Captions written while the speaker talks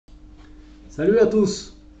Salut à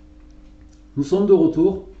tous, nous sommes de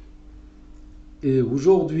retour et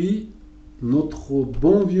aujourd'hui notre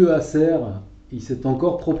bon vieux Acer il s'est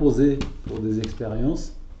encore proposé pour des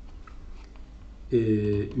expériences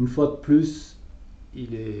et une fois de plus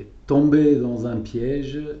il est tombé dans un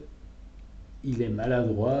piège, il est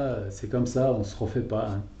maladroit, c'est comme ça, on ne se refait pas,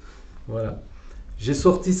 hein. Voilà, j'ai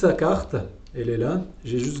sorti sa carte, elle est là,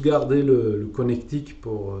 j'ai juste gardé le connectique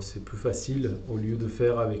pour c'est plus facile au lieu de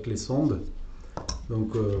faire avec les sondes.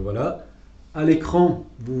 Donc voilà, à l'écran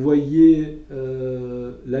vous voyez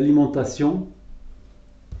l'alimentation,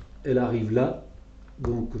 elle arrive là,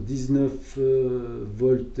 donc 19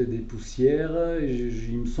 volts et des poussières, et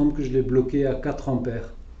il me semble que je l'ai bloqué à 4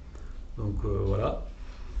 ampères. Donc voilà,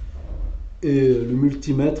 et le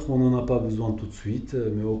multimètre on n'en a pas besoin tout de suite,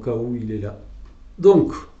 mais au cas où il est là.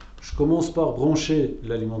 Donc je commence par brancher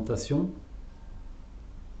l'alimentation,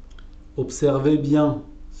 observez bien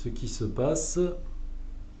ce qui se passe.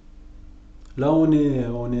 Là,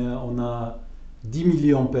 on a 10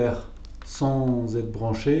 milliampères sans être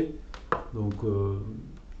branché. Donc,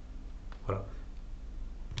 voilà.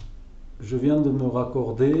 Je viens de me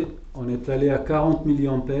raccorder. On est allé à 40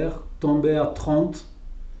 milliampères, tombé à 30.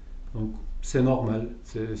 Donc, c'est normal.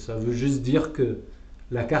 Ça veut juste dire que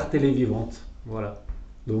la carte, elle est vivante. Voilà.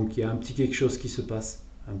 Donc, il y a un petit quelque chose qui se passe.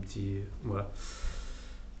 Un petit, voilà.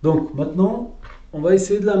 Donc, maintenant, on va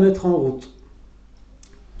essayer de la mettre en route.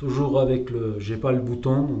 Toujours avec le, j'ai pas le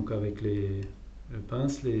bouton, donc avec les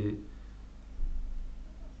pinces, les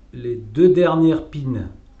deux dernières pins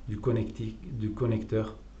du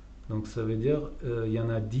connecteur. Donc ça veut dire, il y en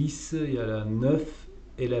a 10, il y a la 9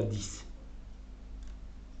 et la 10.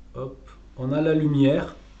 Hop, on a la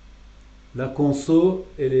lumière. La conso,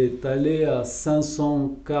 elle est allée à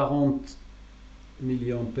 540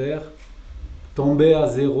 milliampères, tombée à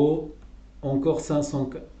 0, encore 500.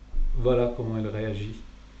 Voilà comment elle réagit.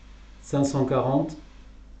 540,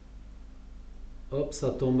 hop, ça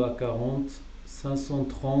tombe à 40,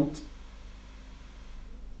 530,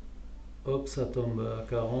 hop, ça tombe à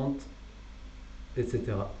 40, etc.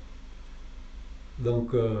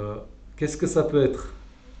 Donc, qu'est-ce que ça peut être,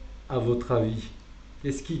 à votre avis?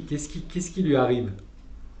 Qu'est-ce qui lui arrive?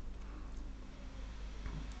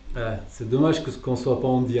 C'est dommage qu'on ne soit pas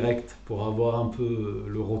en direct pour avoir un peu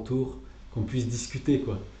le retour, qu'on puisse discuter,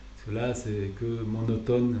 quoi. Parce que là, c'est que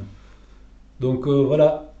monotone. Donc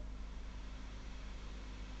voilà,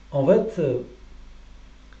 en fait,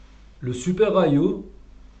 le Super IO,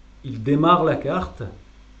 il démarre la carte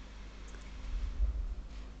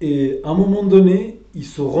et à un moment donné, il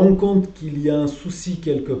se rend compte qu'il y a un souci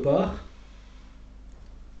quelque part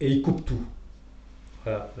et il coupe tout.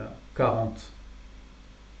 Voilà, là, 40.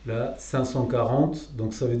 Là, 540.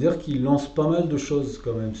 Donc ça veut dire qu'il lance pas mal de choses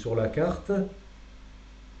quand même sur la carte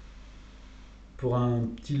pour un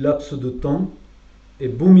petit laps de temps. Et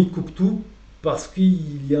boum, il coupe tout parce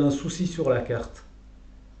qu'il y a un souci sur la carte.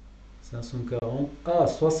 540. Ah,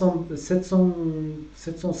 60, 700,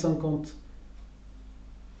 750.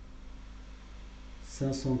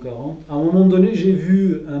 540. À un moment donné, j'ai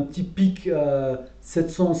vu un petit pic à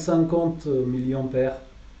 750 milliampères.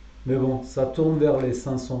 Mais bon, ça tourne vers les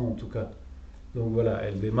 500 en tout cas. Donc voilà,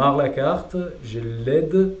 elle démarre la carte. J'ai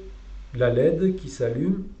la LED qui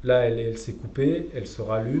s'allume. Là, elle s'est coupée, elle se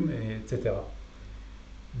rallume, etc.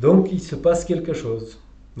 Donc, il se passe quelque chose.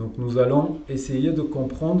 Donc, nous allons essayer de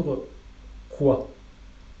comprendre quoi.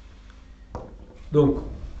 Donc,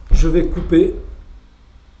 je vais couper.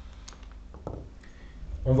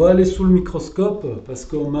 On va aller sous le microscope parce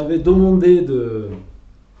qu'on m'avait demandé de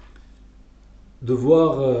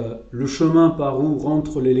voir le chemin par où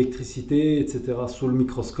rentre l'électricité, etc. sous le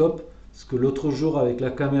microscope. Parce que l'autre jour, avec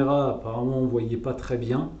la caméra, apparemment, on ne voyait pas très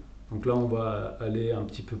bien. Donc là, on va aller un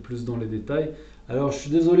petit peu plus dans les détails. Alors, je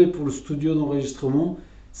suis désolé pour le studio d'enregistrement.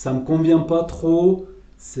 Ça ne me convient pas trop.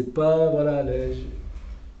 C'est pas... Voilà.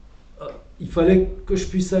 Il fallait que je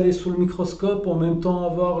puisse aller sous le microscope, en même temps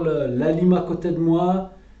avoir l'alim à côté de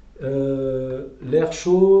moi, l'air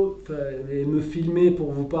chaud, et me filmer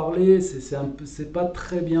pour vous parler. C'est pas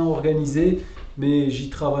très bien organisé, mais j'y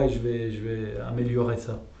travaille. Je vais améliorer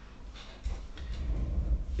ça.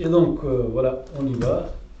 Et donc, voilà, on y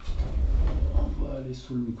va. On va aller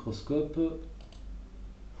sous le microscope.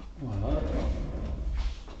 Voilà.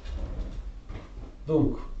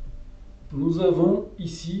 Donc, nous avons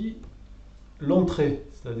ici l'entrée,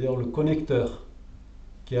 c'est-à-dire le connecteur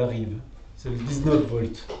qui arrive. C'est le 19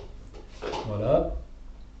 volts. Voilà.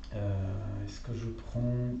 Est-ce que je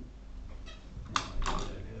prends... Je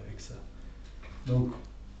vais aller avec ça. Donc,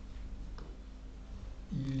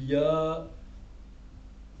 il y a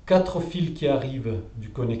 4 fils qui arrivent du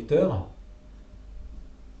connecteur.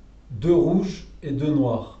 deux rouges et deux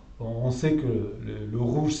noirs. Bon, on sait que le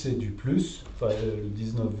rouge c'est du plus, enfin le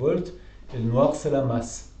 19 volts, et le noir c'est la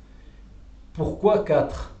masse. Pourquoi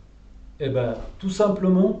 4? Eh bien, tout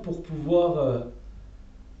simplement pour pouvoir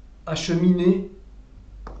acheminer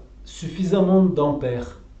suffisamment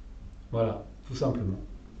d'ampères. Voilà, tout simplement.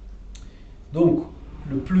 Donc,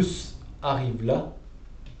 le plus arrive là.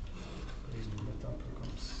 Je vais le mettre un peu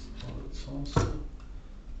comme ça, dans l'autre sens.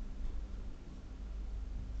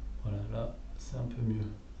 Voilà, là, c'est un peu mieux.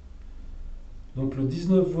 Donc, le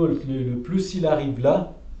 19 volts, le plus, il arrive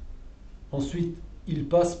là. Ensuite, il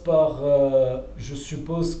passe par, je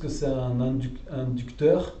suppose que c'est un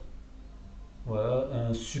inducteur. Voilà,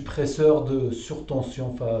 un suppresseur de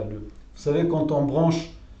surtension. Enfin, vous savez, quand on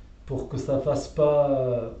branche pour que ça ne fasse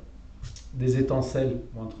pas des étincelles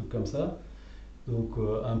ou un truc comme ça. Donc,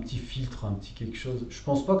 un petit filtre, un petit quelque chose. Je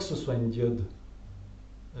pense pas que ce soit une diode.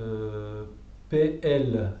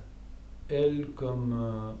 PL. L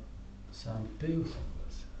comme... c'est un P ou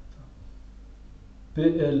c'est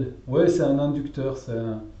PL. Ouais, c'est un inducteur. C'est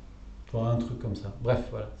un truc comme ça. Bref,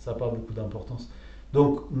 voilà, ça n'a pas beaucoup d'importance.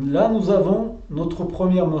 Donc là, nous avons notre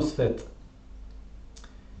première MOSFET.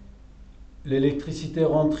 L'électricité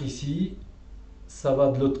rentre ici, ça va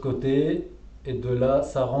de l'autre côté, et de là,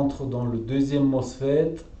 ça rentre dans le deuxième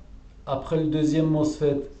MOSFET. Après le deuxième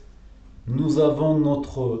MOSFET, nous avons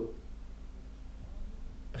notre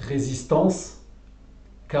résistance,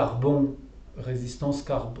 enfin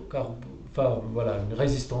voilà, une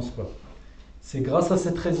résistance quoi. C'est grâce à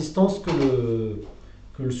cette résistance que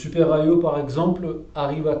le Super I/O par exemple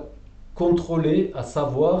arrive à contrôler, à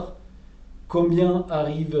savoir combien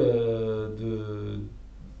arrive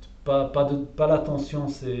pas la tension,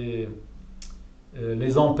 c'est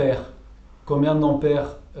les ampères, combien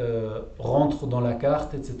d'ampères rentrent dans la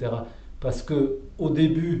carte, etc. Parce que au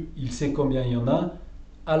début, il sait combien il y en a,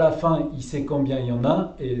 à la fin, il sait combien il y en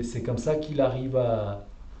a, et c'est comme ça qu'il arrive à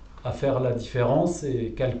faire la différence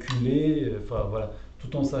et calculer, enfin voilà,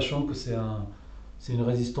 tout en sachant que c'est une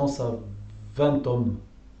résistance à 20 ohms,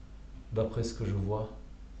 d'après ce que je vois,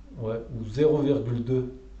 ouais, ou 0,2,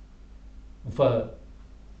 enfin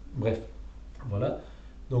bref, voilà.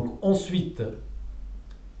 Donc ensuite,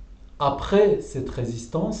 après cette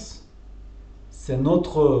résistance, c'est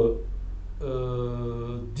notre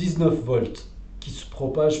 19 volts qui se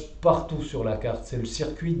propage partout sur la carte. C'est le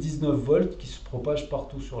circuit 19 volts qui se propage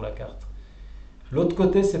partout sur la carte. L'autre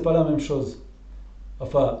côté, c'est pas la même chose.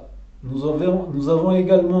 Enfin, nous avons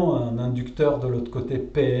également un inducteur de l'autre côté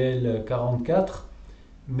PL44,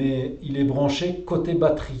 mais il est branché côté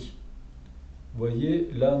batterie. Vous voyez,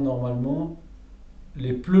 là, normalement,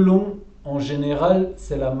 les plus longs, en général,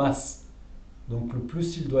 c'est la masse. Donc, le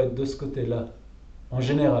plus, il doit être de ce côté-là, en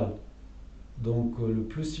général. Donc, le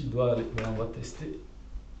plus, il doit aller... Bon, on va tester.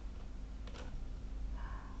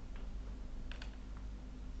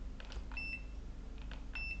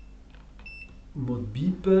 Mode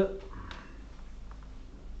bip.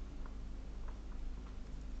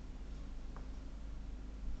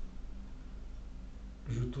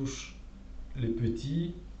 Je touche les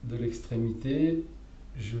petits de l'extrémité.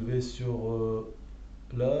 Je vais sur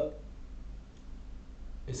là.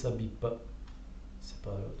 Et ça bip pas. C'est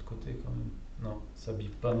pas à l'autre côté quand même. Non, ça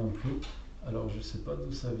bip pas non plus. Alors je sais pas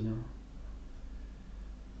d'où ça vient.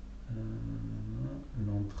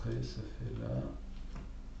 L'entrée se fait là.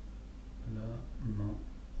 Là, non.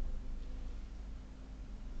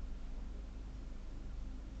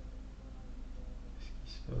 Qu'est-ce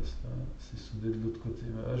qui se passe là? C'est soudé de l'autre côté.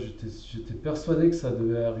 Ah, j'étais persuadé que ça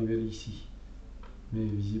devait arriver ici. Mais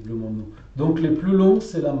visiblement non. Donc les plus longs,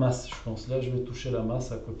 c'est la masse, je pense. Là, je vais toucher la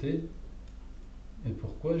masse à côté. Et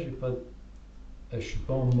pourquoi j'ai pas... je suis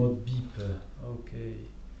pas en mode bip. Ok.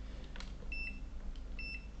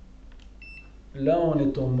 Là, on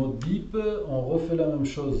est en mode bip. On refait la même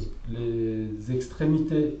chose. Les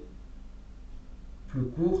extrémités plus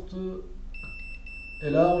courtes.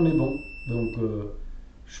 Et là, on est bon. Donc,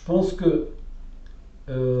 je pense que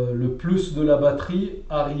le plus de la batterie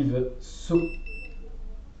arrive ce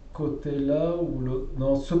côté-là ou le...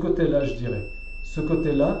 Non, ce côté-là, je dirais. Ce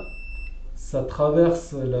côté-là. Ça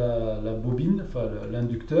traverse la bobine, enfin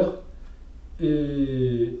l'inducteur,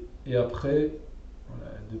 et après,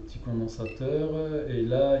 voilà, deux petits condensateurs, et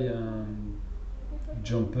là il y a un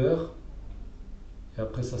jumper, et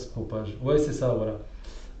après ça se propage. Ouais, c'est ça, voilà.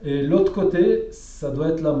 Et l'autre côté, ça doit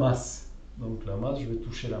être la masse. Donc la masse, je vais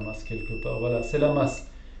toucher la masse quelque part. Voilà, c'est la masse.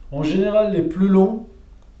 En général, les plus longs,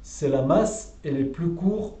 c'est la masse, et les plus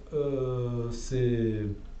courts, c'est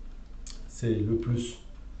le plus.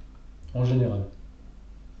 En général.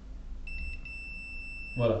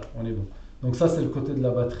 Voilà, on est bon. Donc ça c'est le côté de la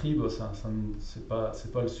batterie, bon, c'est pas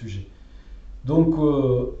le sujet. Donc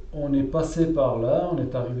on est passé par là, on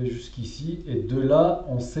est arrivé jusqu'ici, et de là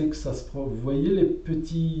on sait que ça se... Vous voyez les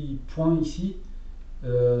petits points ici,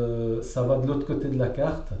 ça va de l'autre côté de la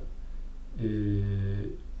carte, et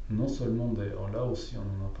non seulement d'ailleurs, là aussi on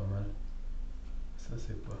en a pas mal. Ça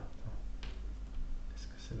c'est quoi? Est-ce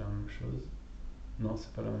que c'est la même chose? Non,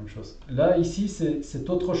 c'est pas la même chose. Là, ici, c'est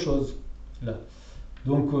autre chose. Là.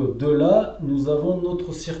 Donc, de là, nous avons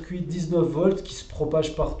notre circuit 19 volts qui se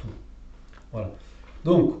propage partout. Voilà.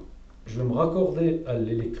 Donc, je vais me raccorder à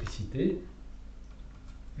l'électricité.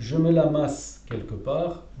 Je mets la masse quelque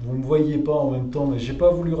part. Vous ne me voyez pas en même temps, mais je n'ai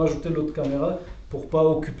pas voulu rajouter l'autre caméra pour ne pas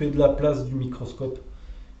occuper de la place du microscope.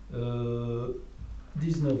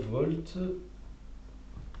 19 volts.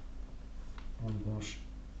 On branche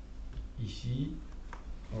ici.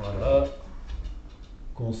 Voilà,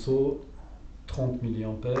 conso, 30 mA, et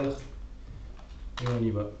on y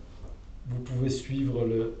va. Vous pouvez suivre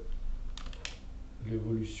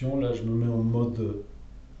l'évolution. Là, je me mets en mode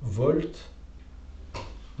volt.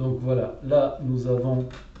 Donc voilà, là, nous avons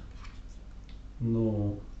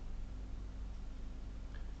nos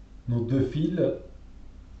deux fils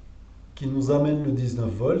qui nous amènent le 19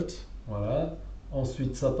 volts. Voilà.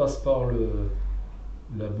 Ensuite, ça passe par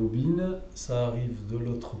la bobine, ça arrive de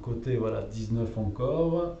l'autre côté, voilà, 19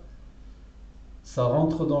 encore, ça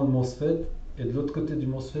rentre dans le MOSFET, et de l'autre côté du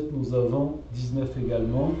MOSFET nous avons 19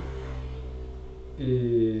 également,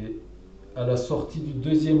 et à la sortie du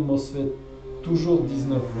deuxième MOSFET toujours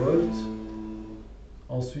 19 volts.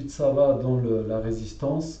 Ensuite ça va dans la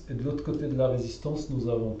résistance, et de l'autre côté de la résistance nous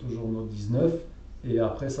avons toujours nos 19, et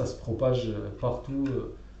après ça se propage partout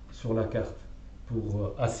sur la carte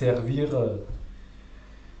pour asservir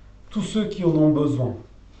tous ceux qui en ont besoin.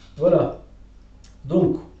 Voilà.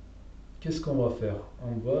 Donc, qu'est-ce qu'on va faire?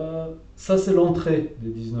 Ça, c'est l'entrée des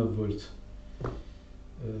 19 volts.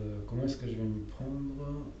 Comment est-ce que je vais m'y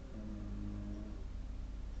prendre?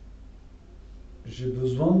 J'ai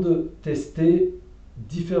besoin de tester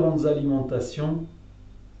différentes alimentations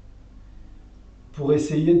pour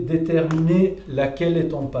essayer de déterminer laquelle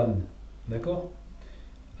est en panne. D'accord?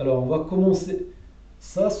 Alors, on va commencer.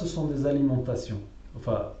 Ça, ce sont des alimentations.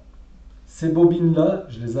 Enfin, ces bobines-là,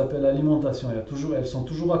 je les appelle alimentation. Elles sont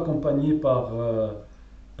toujours accompagnées par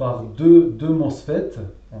deux MOSFET.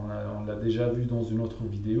 On l'a déjà vu dans une autre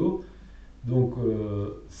vidéo. Donc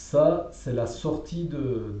ça, c'est la sortie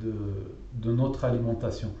de notre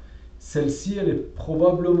alimentation. Celle-ci, elle est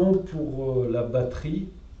probablement pour la batterie.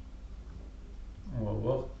 On va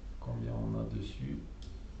voir combien on a dessus.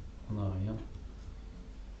 On n'a rien.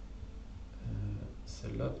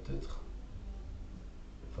 Celle-là, peut-être.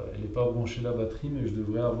 Enfin, elle n'est pas branchée la batterie, mais je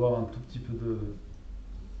devrais avoir un tout petit peu de...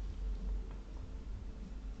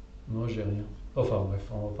 Non, j'ai rien. Enfin bref,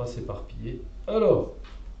 on va pas s'éparpiller. Alors,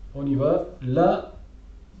 on y va. Là,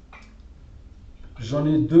 j'en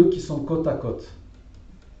ai deux qui sont côte à côte.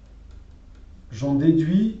 J'en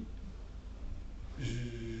déduis,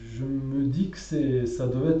 je me dis que ça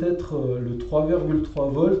devait être le 3,3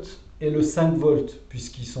 volts et le 5 volts,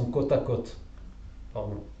 puisqu'ils sont côte à côte.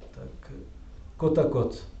 Pardon. Tac. Côte à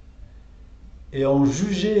côte. Et en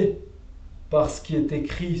juger par ce qui est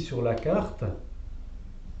écrit sur la carte,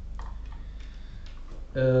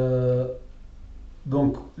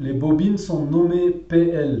 donc les bobines sont nommées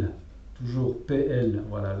PL, toujours PL,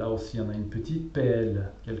 voilà, là aussi il y en a une petite PL,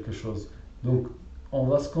 quelque chose. Donc on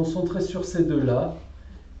va se concentrer sur ces deux-là,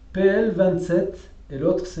 PL27 et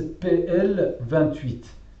l'autre c'est PL28.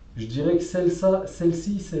 Je dirais que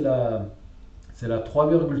celle-ci c'est la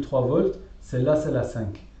 3,3 volts, celle-là c'est la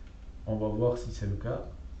 5. On va voir si c'est le cas.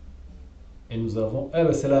 Et nous avons... Eh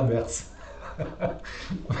ben c'est l'inverse.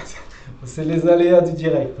 C'est les aléas du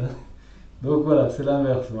direct. Donc voilà, c'est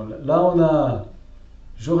l'inverse. Là on a...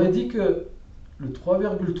 J'aurais dit que le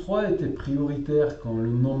 3,3 était prioritaire quand on le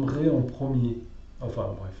nommerait en premier. Enfin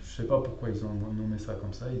bref, je ne sais pas pourquoi ils ont nommé ça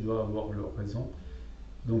comme ça, ils doivent avoir leur raison.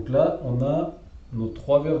 Donc là, on a nos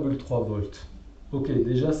 3,3 volts. Ok,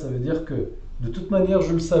 déjà ça veut dire que, de toute manière,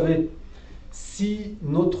 je le savais, si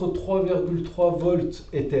notre 3,3 volts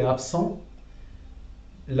était absent,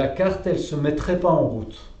 la carte, elle ne se mettrait pas en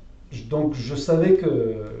route. Donc je savais que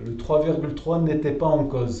le 3,3 n'était pas en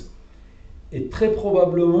cause. Et très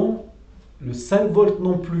probablement, le 5 volts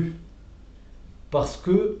non plus. Parce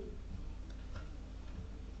que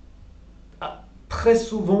très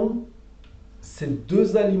souvent, ces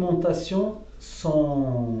deux alimentations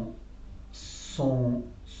sont en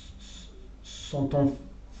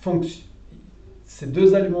fonction. Ces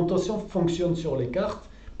deux alimentations fonctionnent sur les cartes,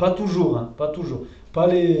 pas toujours, hein, pas toujours. Pas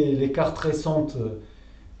les cartes récentes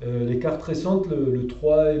Les cartes récentes, le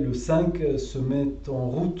 3 et le 5, se mettent en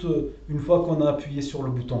route une fois qu'on a appuyé sur le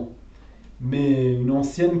bouton. Mais une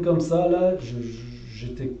ancienne comme ça, là,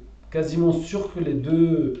 j'étais quasiment sûr que les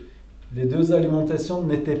deux alimentations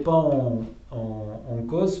n'étaient pas en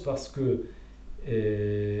cause parce que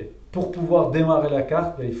pour pouvoir démarrer la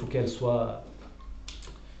carte, ben, il faut qu'elle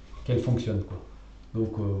fonctionne, quoi.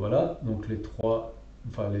 Donc voilà, donc les trois,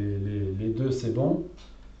 enfin les deux c'est bon.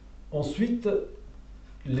 Ensuite,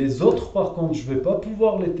 les autres par contre, je ne vais pas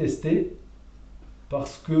pouvoir les tester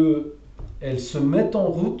parce que elles se mettent en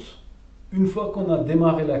route une fois qu'on a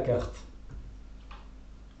démarré la carte.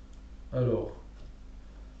 Alors,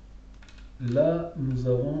 là, nous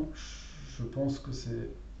avons, je pense que c'est...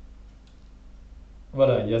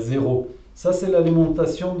 Voilà, il y a 0. Ça, c'est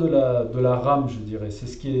l'alimentation de la RAM, je dirais. C'est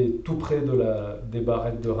ce qui est tout près des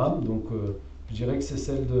barrettes de RAM. Donc, je dirais que c'est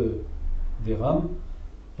celle des RAM.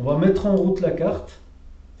 On va mettre en route la carte.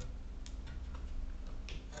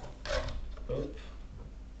 Hop.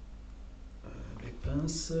 Les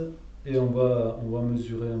pinces. Et on va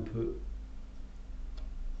mesurer un peu.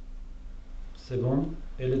 C'est bon.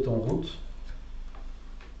 Elle est en route.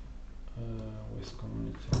 Où est-ce qu'on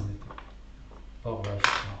était? On était par là, je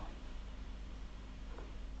crois.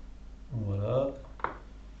 Voilà.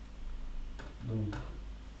 Donc,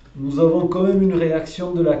 nous avons quand même une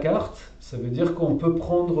réaction de la carte. Ça veut dire qu'on peut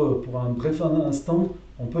prendre, pour un bref instant,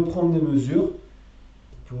 on peut prendre des mesures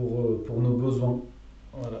pour nos besoins.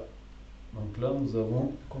 Voilà. Donc là, nous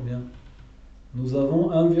avons combien? Nous avons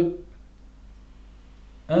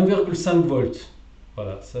 1,5 volts.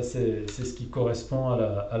 Voilà, ça c'est ce qui correspond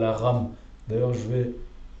à la RAM. D'ailleurs, je vais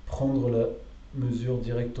prendre la mesure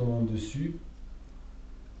directement dessus.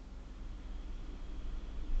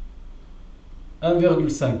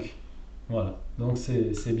 1,5. Voilà, donc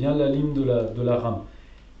c'est bien la ligne de la RAM.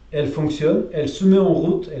 Elle fonctionne, elle se met en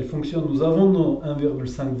route, elle fonctionne. Nous avons nos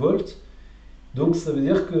 1,5 volts. Donc ça veut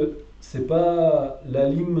dire que c'est pas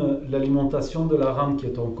l'alimentation de la RAM qui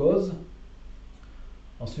est en cause.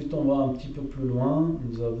 Ensuite, on va un petit peu plus loin.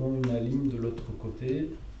 Nous avons une alim de l'autre côté.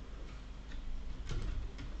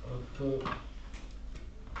 Hop.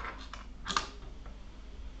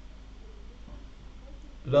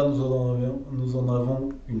 Là, nous en avons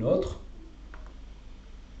une autre.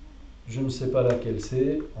 Je ne sais pas laquelle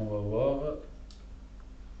c'est. On va voir.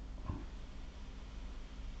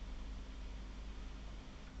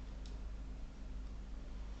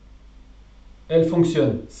 Elle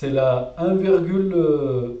fonctionne. C'est la 1,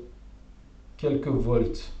 quelques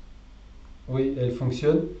volts. Oui, elle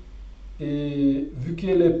fonctionne. Et vu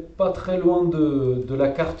qu'elle n'est pas très loin de la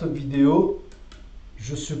carte vidéo,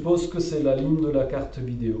 je suppose que c'est la ligne de la carte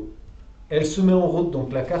vidéo. Elle se met en route,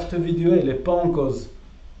 donc la carte vidéo, elle n'est pas en cause.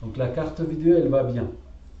 Donc la carte vidéo, elle va bien.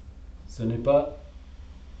 Ce n'est pas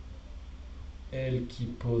elle qui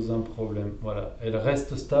pose un problème. Voilà, elle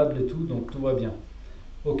reste stable et tout, donc tout va bien.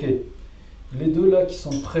 Ok, les deux là qui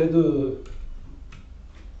sont près de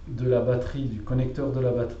la batterie, du connecteur de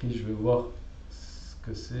la batterie, je vais voir ce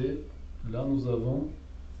que c'est. Là, nous avons...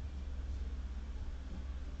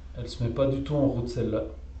 Elle ne se met pas du tout en route, celle-là.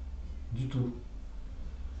 Du tout.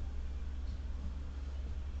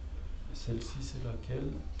 Celle-ci, c'est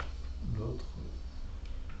laquelle? L'autre.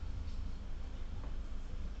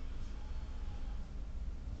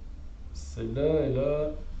 Celle-là, elle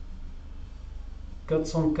a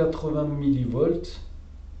 480 millivolts.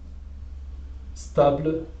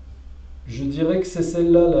 Stable. Je dirais que c'est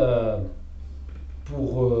celle-là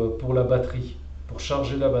pour la batterie, pour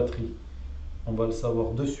charger la batterie. On va le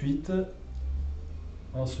savoir de suite.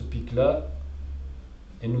 On se pique là.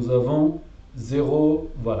 Et nous avons 0.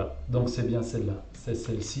 Voilà. Donc c'est bien celle-là. C'est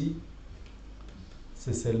celle-ci.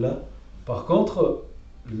 C'est celle-là. Par contre,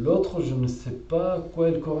 l'autre, je ne sais pas à quoi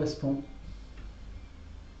elle correspond.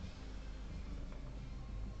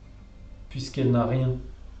 Puisqu'elle n'a rien.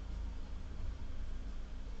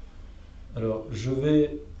 Alors, je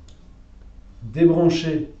vais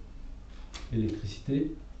débrancher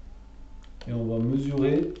l'électricité et on va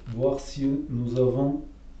mesurer, voir si nous avons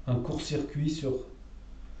un court-circuit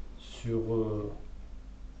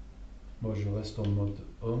moi je reste en mode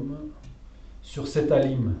homme, sur cette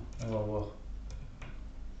alim. On va voir.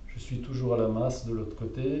 Je suis toujours à la masse de l'autre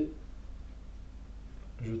côté.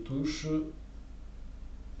 Je touche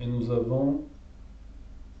et nous avons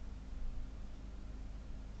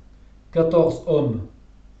 14 ohms.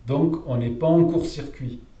 Donc on n'est pas en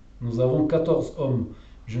court-circuit. Nous avons 14 ohms.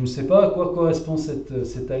 Je ne sais pas à quoi correspond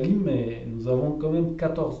cette alim, mais nous avons quand même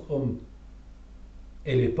 14 ohms.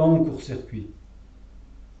 Elle n'est pas en court-circuit.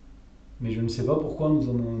 Mais je ne sais pas pourquoi nous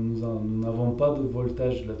n'avons pas de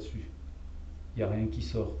voltage là-dessus. il n'y a rien qui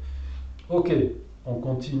sort. Ok, on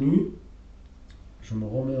continue. Je me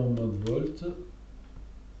remets en mode volt.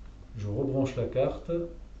 Je rebranche la carte.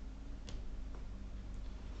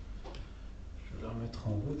 Je vais la mettre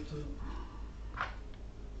en route.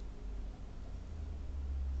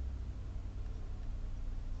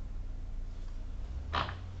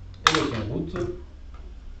 Elle est en route.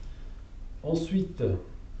 Ensuite,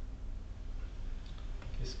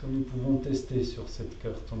 qu'est-ce que nous pouvons tester sur cette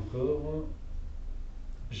carte encore?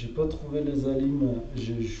 J'ai pas trouvé les alims,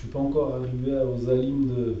 je ne suis pas encore arrivé aux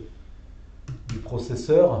alims du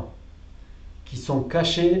processeur qui sont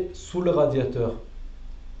cachés sous le radiateur.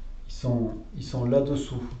 Ils sont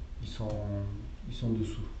là-dessous, ils sont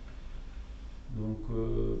dessous. Donc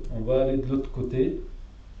on va aller de l'autre côté.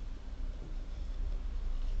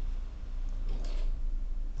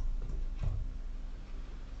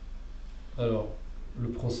 Alors, le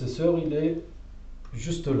processeur, il est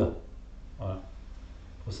juste là. Voilà.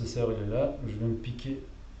 Le processeur, il est là. Je vais me piquer.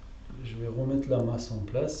 Je vais remettre la masse en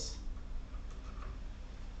place.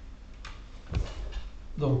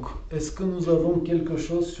 Donc, est-ce que nous avons quelque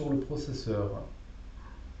chose sur le processeur?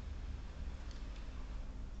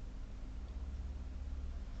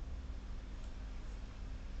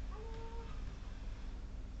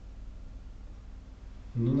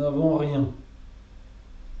 Nous n'avons rien.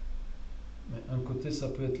 Mais un côté, ça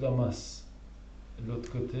peut être la masse.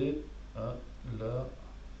 L'autre côté, ah, là.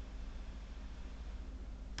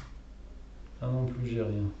 Là non plus, j'ai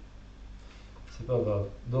rien. C'est pas grave.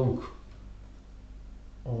 Donc,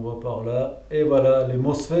 on va par là. Et voilà, les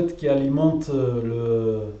MOSFET qui alimentent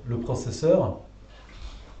le processeur.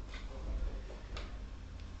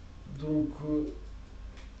 Donc,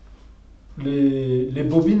 les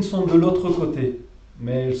bobines sont de l'autre côté.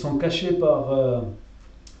 Mais elles sont cachées par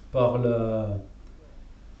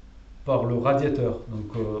le radiateur.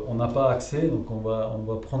 Donc, on n'a pas accès. Donc, on va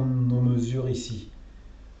prendre nos mesures ici.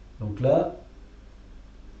 Donc là,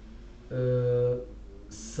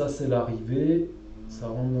 ça c'est l'arrivée, ça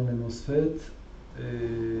rentre dans les MOSFET.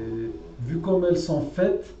 Et vu comme elles sont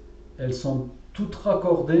faites, elles sont toutes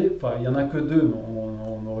raccordées. Enfin, il n'y en a que deux, mais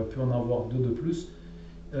on aurait pu en avoir deux de plus.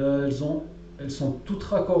 Elles sont toutes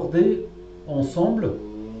raccordées ensemble.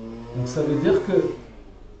 Donc ça veut dire que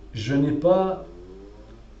je n'ai pas.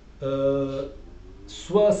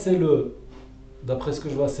 Soit c'est d'après ce que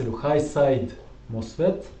je vois, c'est le high side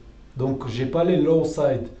MOSFET. Donc j'ai pas les low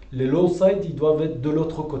side. Les low side, ils doivent être de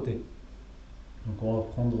l'autre côté. Donc on va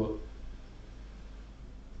prendre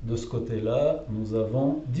de ce côté-là. Nous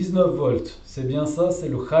avons 19 volts. C'est bien ça, c'est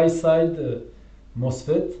le high side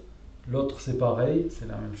MOSFET. L'autre c'est pareil, c'est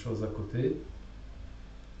la même chose à côté.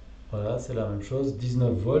 Voilà, c'est la même chose,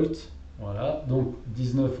 19 volts. Voilà, donc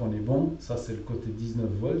 19 on est bon. Ça c'est le côté 19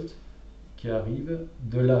 volts qui arrive.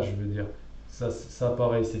 De là je veux dire. Ça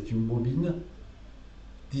pareil, c'est une bobine.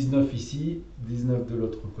 19 ici, 19 de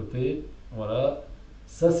l'autre côté, voilà.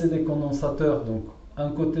 Ça c'est des condensateurs, donc un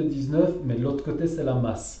côté 19, mais de l'autre côté c'est la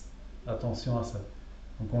masse. Attention à ça.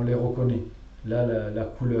 Donc on les reconnaît. Là, la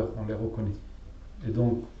couleur, on les reconnaît. Et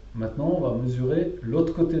donc maintenant on va mesurer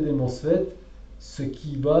l'autre côté des MOSFET, ce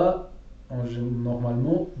qui va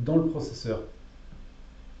normalement dans le processeur.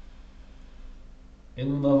 Et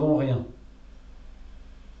nous n'avons rien.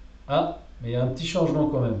 Ah, mais il y a un petit changement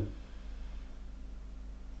quand même.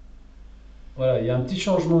 Voilà, il y a un petit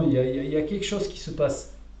changement, il y a quelque chose qui se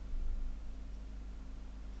passe.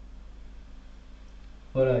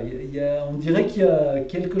 Voilà, on dirait qu'il y a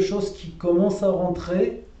quelque chose qui commence à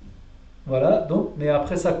rentrer. Voilà, donc, mais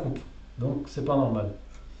après ça coupe. Donc c'est pas normal.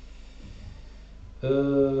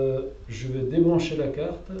 Je vais débrancher la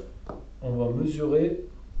carte. On va mesurer.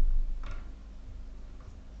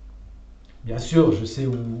 Bien sûr, je sais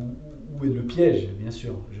où est le piège, bien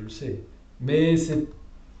sûr, je le sais. Mais c'est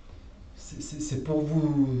pour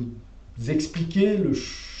vous expliquer le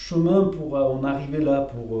chemin pour en arriver là,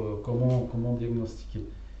 pour comment diagnostiquer.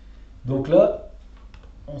 Donc là,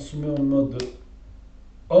 on se met en mode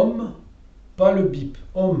homme, pas le bip,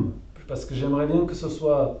 homme, parce que j'aimerais bien que ce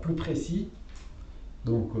soit plus précis.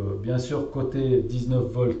 Donc bien sûr, côté 19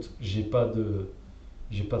 volts, j'ai pas de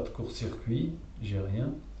court-circuit, j'ai rien.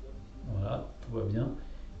 Voilà, tout va bien.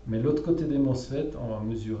 Mais l'autre côté des MOSFET, on va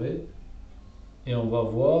mesurer et on va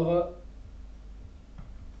voir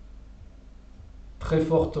très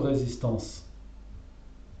forte résistance.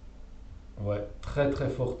 Ouais, très très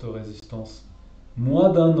forte résistance. Moins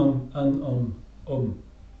d'un ohm.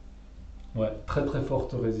 Ouais, très très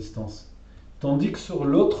forte résistance. Tandis que sur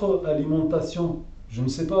l'autre alimentation, je ne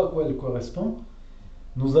sais pas à quoi elle correspond,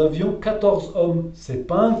 nous avions 14 ohms. C'est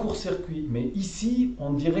pas un court-circuit, mais ici,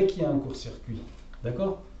 on dirait qu'il y a un court-circuit.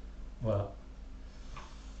 D'accord? Voilà.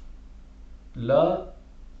 là,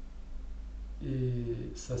 et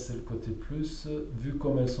ça c'est le côté plus, vu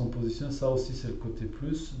comme elles sont positionnées, ça aussi c'est le côté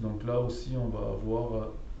plus, donc là aussi on va avoir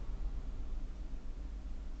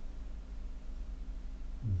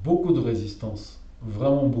beaucoup de résistance,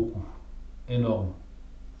 vraiment beaucoup, énorme,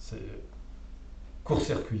 c'est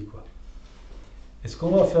court-circuit quoi. Et ce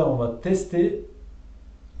qu'on va faire, on va tester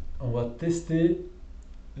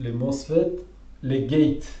les MOSFET, les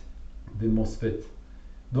gates des MOSFET.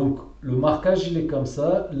 Donc le marquage il est comme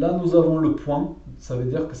ça, là nous avons le point, ça veut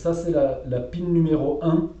dire que ça c'est la pin numéro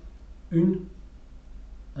 1, une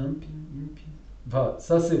pin, enfin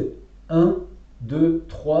ça c'est 1, 2,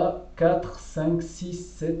 3, 4, 5, 6,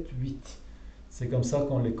 7, 8. C'est comme ça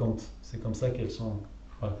qu'on les compte, c'est comme ça qu'elles sont.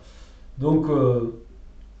 Voilà. Donc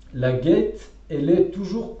la gate, elle est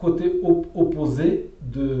toujours côté opposé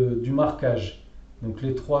du marquage. Donc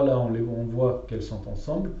les trois là, on voit qu'elles sont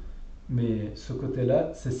ensemble, mais ce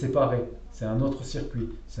côté-là, c'est séparé. C'est un autre circuit.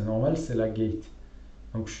 C'est normal, c'est la gate.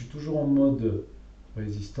 Donc je suis toujours en mode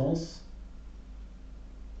résistance.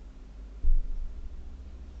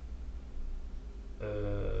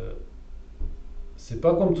 C'est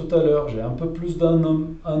pas comme tout à l'heure, j'ai un peu plus d'un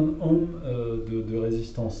ohm de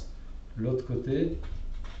résistance. L'autre côté,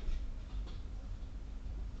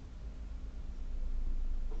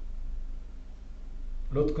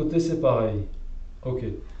 c'est pareil. Ok,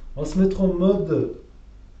 on va se mettre en mode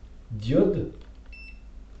diode.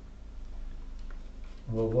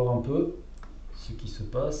 On va voir un peu ce qui se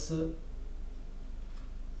passe.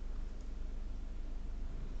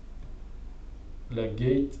 La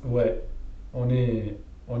gate, ouais, on est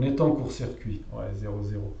en court-circuit, ouais,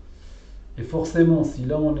 0,0. Et forcément, si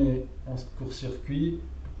là on est en court-circuit,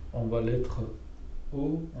 on va l'être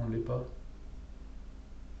haut, on l'est pas.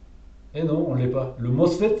 Et non, on l'est pas. Le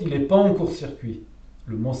MOSFET, il n'est pas en court-circuit.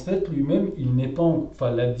 Le MOSFET lui-même, il n'est pas en...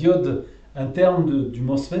 Enfin, la diode interne du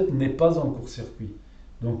MOSFET n'est pas en court-circuit.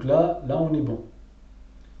 Donc là, on est bon.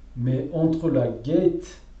 Mais entre la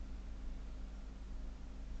gate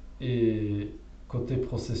et côté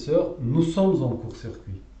processeur, nous sommes en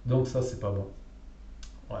court-circuit. Donc ça, c'est pas bon.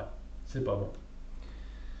 Ouais, c'est pas bon.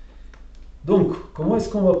 Donc, comment est-ce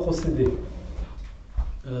qu'on va procéder?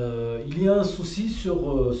 Il y a un souci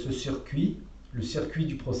sur ce circuit, le circuit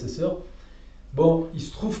du processeur. Bon, il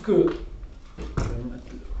se trouve que... Je vais mettre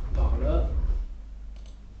par là.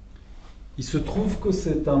 Il se trouve que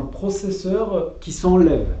c'est un processeur qui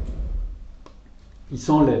s'enlève. Il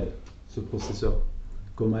s'enlève, ce processeur,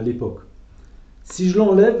 comme à l'époque. Si je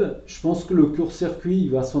l'enlève, je pense que le court-circuit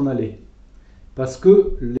va s'en aller. Parce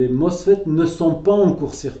que les MOSFET ne sont pas en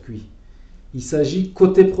court-circuit. Il s'agit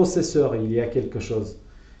côté processeur, il y a quelque chose.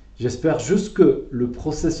 J'espère juste que le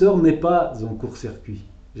processeur n'est pas en court-circuit.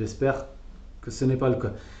 J'espère que ce n'est pas le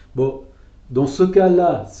cas. Bon, dans ce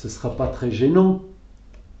cas-là, ce ne sera pas très gênant.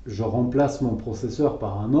 Je remplace mon processeur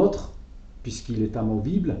par un autre, puisqu'il est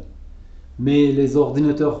amovible. Mais les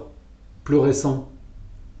ordinateurs plus récents,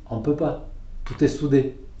 on ne peut pas. Tout est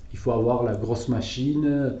soudé. Il faut avoir la grosse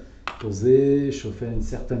machine posée, chauffer à un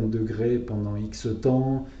certain degré pendant X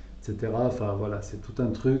temps, etc. Enfin voilà, c'est tout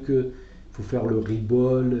un truc. Il faut faire le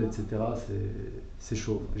reball, etc. C'est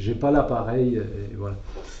chaud. J'ai pas l'appareil, et voilà.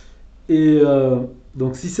 Et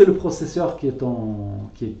donc si c'est le processeur qui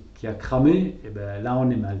a cramé, et ben là on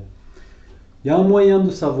est mal. Il y a un moyen de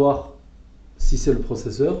savoir si c'est le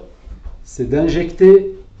processeur, c'est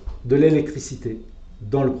d'injecter de l'électricité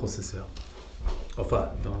dans le processeur. Enfin,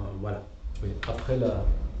 voilà. Oui, après là,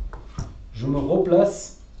 je me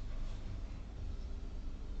replace.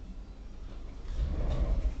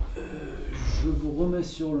 Je vous remets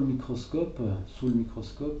sur le microscope, sous le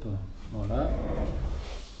microscope. Voilà.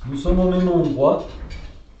 Nous sommes au même endroit.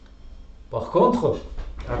 Par contre,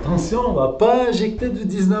 attention, on ne va pas injecter du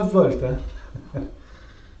 19 volts. Hein.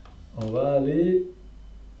 On va lui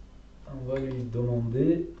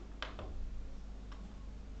demander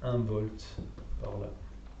 1 volt par là.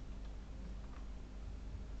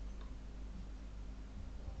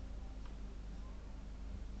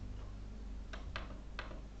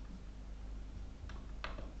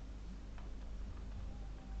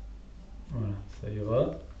 Voilà, ça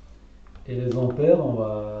ira. Et les ampères,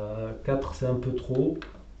 4 c'est un peu trop.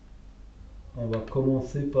 On va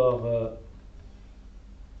commencer par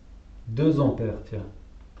 2 ampères, tiens.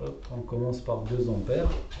 Hop, on commence par 2 ampères.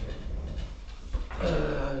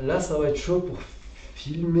 Là, ça va être chaud pour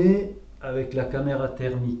filmer avec la caméra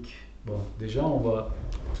thermique. Bon, déjà, on va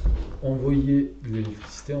envoyer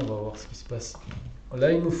l'électricité, on va voir ce qui se passe.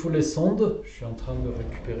 Là, il nous faut les sondes. Je suis en train de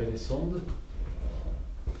récupérer les sondes.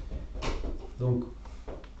 Donc,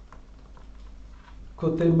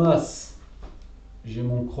 côté masse, j'ai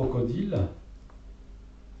mon crocodile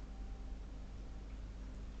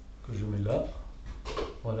que je mets là.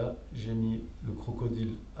 Voilà, j'ai mis le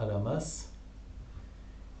crocodile à la masse.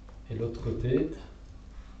 Et l'autre côté,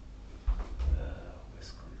 où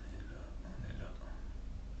est-ce qu'on est là? On est là.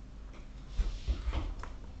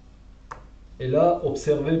 Et là,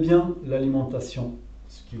 observez bien l'alimentation,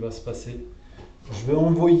 ce qui va se passer. Je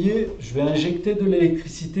vais injecter de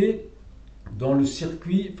l'électricité dans le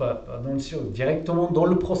circuit, enfin pas dans le circuit, directement dans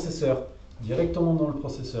le processeur. Directement dans le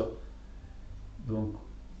processeur. Donc,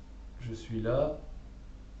 je suis là.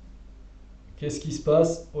 Qu'est-ce qui se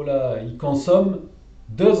passe? Oh là, il consomme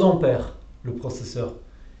 2 ampères, le processeur.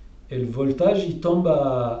 Et le voltage, il tombe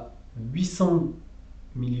à 800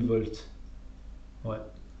 millivolts. Ouais.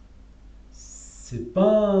 C'est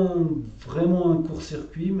pas vraiment un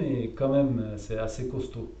court-circuit, mais quand même, c'est assez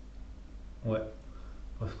costaud. Ouais.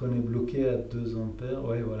 Parce qu'on est bloqué à 2 ampères.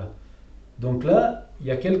 Ouais, voilà. Donc là, il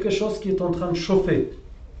y a quelque chose qui est en train de chauffer.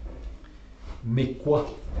 Mais quoi?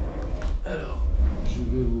 Alors, je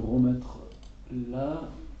vais vous remettre là.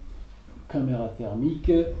 Caméra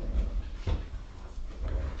thermique.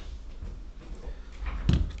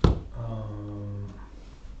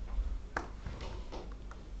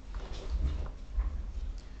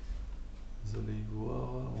 Vous allez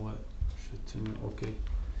voir. Ouais, je tenais. Ok.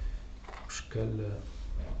 Je cale.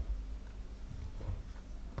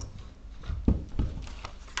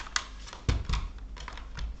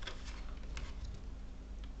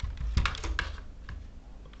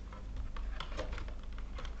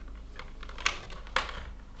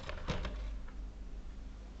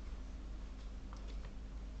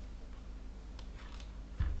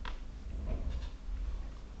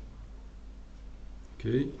 Ok.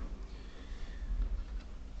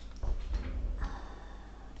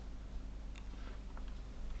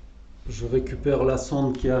 Je récupère la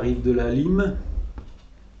sonde qui arrive de la lime.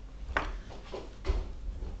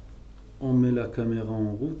 On met la caméra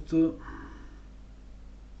en route.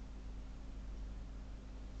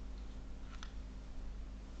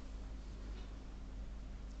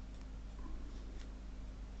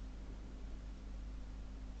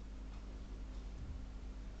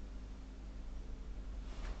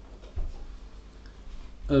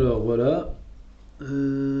 Alors voilà.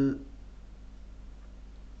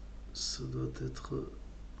 Ça doit être...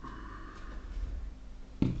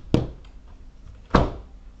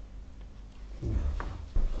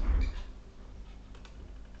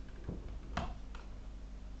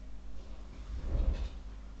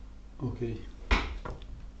 Ok.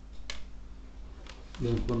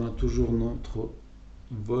 Donc on a toujours notre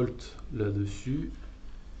volt là-dessus.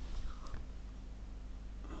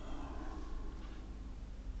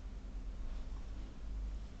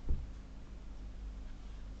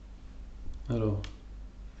 Alors,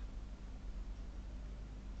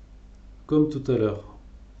 comme tout à l'heure,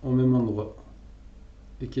 au même endroit.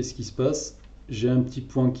 Et qu'est-ce qui se passe? J'ai un petit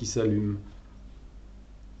point qui s'allume.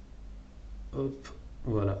 Hop,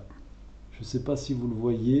 voilà. Je ne sais pas si vous le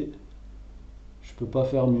voyez. Je peux pas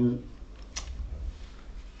faire mieux.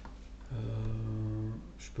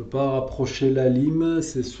 Je peux pas rapprocher la lime.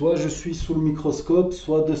 C'est soit je suis sous le microscope,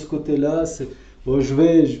 soit de ce côté-là. Bon, je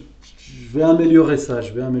vais améliorer ça.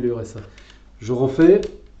 Je vais améliorer ça. Je refais.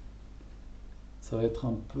 Ça va être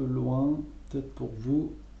un peu loin, peut-être pour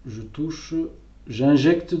vous. Je touche.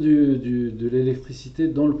 J'injecte de l'électricité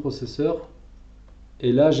dans le processeur.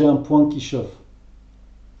 Et là, j'ai un point qui chauffe.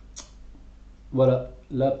 Voilà.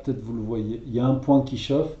 Là, peut-être vous le voyez. Il y a un point qui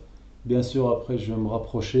chauffe. Bien sûr, après, je vais me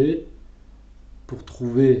rapprocher pour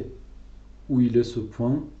trouver où il est ce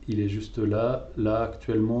point. Il est juste là. Là,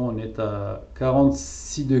 actuellement, on est à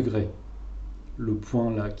 46 degrés. Le point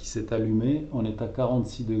là qui s'est allumé, on est à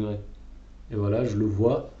 46 degrés. Et voilà, je le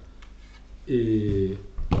vois. Et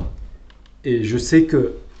je sais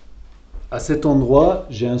que à cet endroit,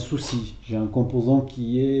 j'ai un souci. J'ai un composant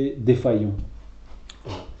qui est défaillant.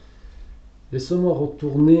 Laissez-moi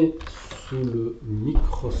retourner sous le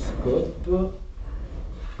microscope.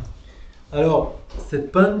 Alors,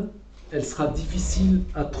 cette panne, elle sera difficile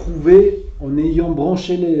à trouver en ayant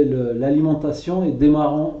branché l'alimentation et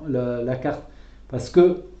démarrant la carte. Parce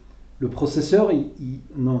que le processeur,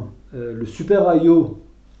 le Super I/O,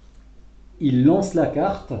 il lance la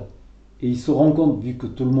carte et il se rend compte, vu que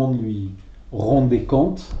tout le monde lui rend des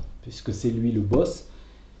comptes, puisque c'est lui le boss,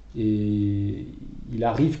 et il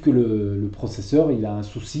arrive que le processeur, il a un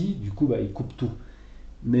souci, du coup, il coupe tout.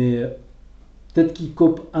 Mais peut-être qu'il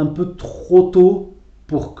coupe un peu trop tôt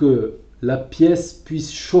pour que la pièce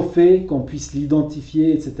puisse chauffer, qu'on puisse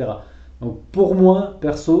l'identifier, etc. Donc pour moi,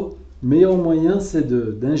 perso, le meilleur moyen, c'est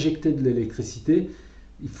d'injecter de l'électricité.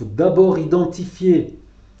 il faut d'abord identifier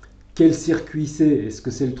quel circuit c'est. Est-ce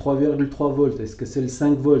que c'est le 3,3 volts? Est-ce que c'est le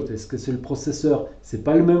 5 volts? Est-ce que c'est le processeur? C'est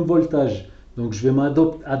pas le même voltage. Donc je vais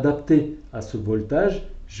m'adapter à ce voltage.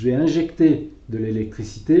 Je vais injecter de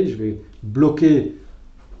l'électricité. Je vais bloquer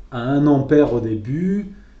à 1 ampère au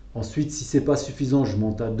début. Ensuite, si c'est pas suffisant, je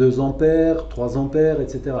monte à 2 ampères, 3 ampères,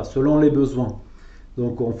 etc. selon les besoins.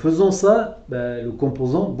 Donc en faisant ça, ben, le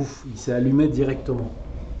composant, bouf, il s'est allumé directement.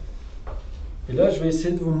 Et là, je vais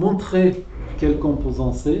essayer de vous montrer quel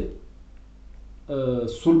composant c'est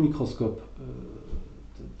sous le microscope.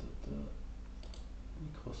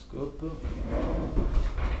 Microscope.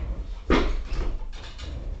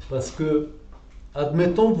 Parce que,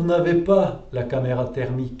 admettons, vous n'avez pas la caméra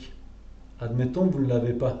thermique. Admettons, vous ne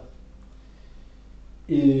l'avez pas.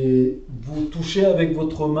 Et vous touchez avec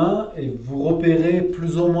votre main et vous repérez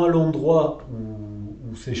plus ou moins l'endroit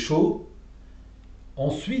où c'est chaud.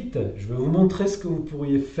 Ensuite, je vais vous montrer ce que vous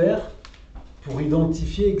pourriez faire pour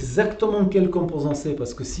identifier exactement quel composant c'est.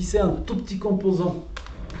 Parce que si c'est un tout petit composant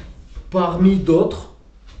parmi d'autres,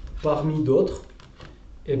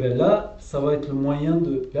 et bien là, ça va être le moyen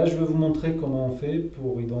de... Là, je vais vous montrer comment on fait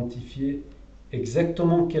pour identifier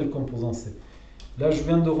exactement quel composant c'est. Là, je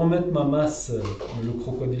viens de remettre ma masse, le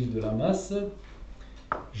crocodile de la masse.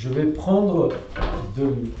 Je vais prendre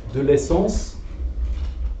de l'essence,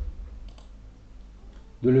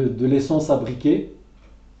 de l'essence à briquet.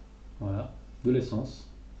 Voilà, de l'essence.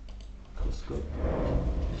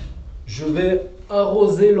 Je vais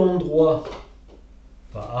arroser l'endroit.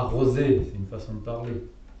 Enfin, arroser, c'est une façon de parler.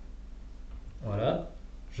 Voilà,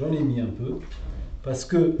 j'en ai mis un peu. Parce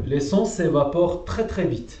que l'essence s'évapore très très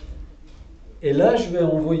vite. Et là, je vais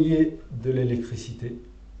envoyer de l'électricité.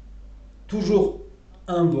 Toujours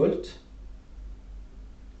 1 volt.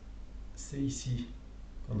 C'est ici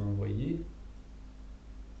qu'on a envoyé.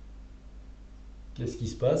 Qu'est-ce qui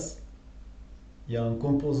se passe? Il y a un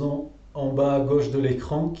composant en bas à gauche de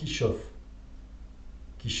l'écran qui chauffe.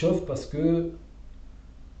 Qui chauffe parce que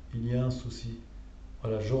il y a un souci.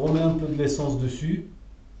 Voilà, je remets un peu de l'essence dessus.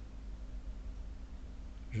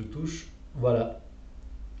 Je touche. Voilà.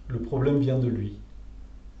 Le problème vient de lui.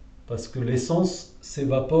 Parce que l'essence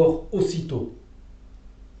s'évapore aussitôt.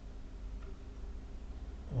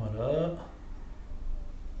 Voilà.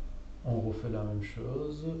 On refait la même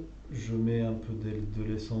chose. Je mets un peu de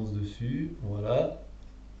l'essence dessus. Voilà.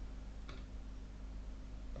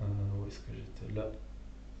 Où est-ce que j'étais là?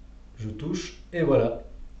 Je touche. Et voilà.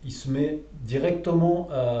 Il se met directement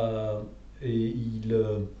à... Et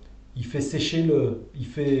il fait sécher il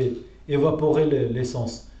fait évaporer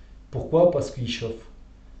l'essence. Pourquoi? Parce qu'il chauffe.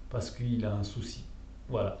 Parce qu'il a un souci.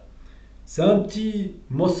 Voilà. C'est un petit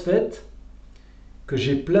MOSFET que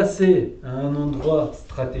j'ai placé à un endroit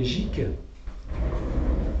stratégique.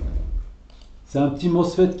 C'est un petit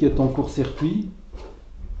MOSFET qui est en court-circuit.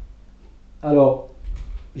 Alors,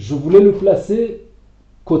 je voulais le placer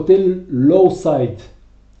côté low side,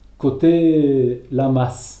 côté la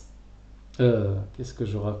masse. Qu'est-ce que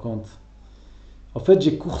je raconte? En fait,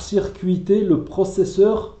 j'ai court-circuité le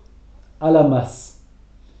processeur à la masse.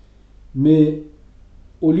 Mais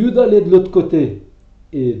au lieu d'aller de l'autre côté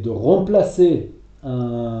et de remplacer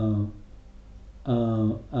un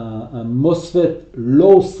MOSFET,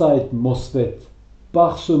 low side MOSFET,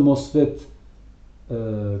 par ce MOSFET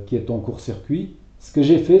qui est en court-circuit, ce que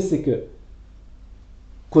j'ai fait, c'est que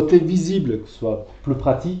côté visible, que ce soit plus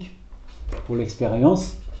pratique pour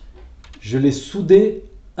l'expérience, je l'ai soudé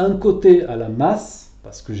un côté à la masse,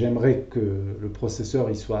 parce que j'aimerais que le processeur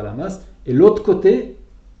il soit à la masse, et l'autre côté,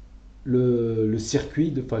 le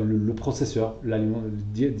circuit, enfin le processeur,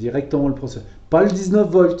 directement le processeur. Pas le 19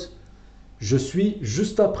 volts. Je suis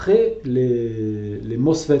juste après les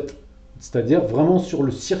MOSFET, c'est-à-dire vraiment sur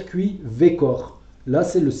le circuit VCORE. Là,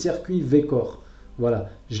 c'est le circuit VCORE. Voilà,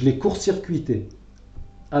 je l'ai court-circuité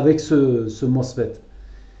avec ce MOSFET.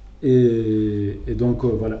 Et donc,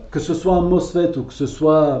 voilà. Que ce soit un MOSFET ou que ce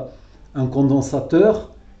soit un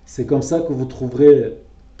condensateur, c'est comme ça que vous trouverez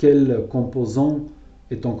quel composant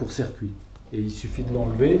est en court-circuit. Et il suffit de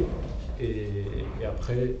l'enlever et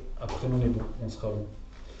après on est bon, on sera bon.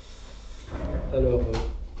 Alors,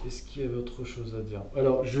 est-ce qu'il y avait autre chose à dire?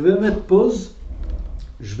 Alors, je vais mettre pause.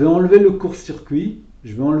 Je vais enlever le court-circuit.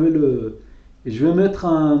 Je vais enlever et je vais mettre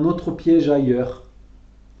un autre piège ailleurs.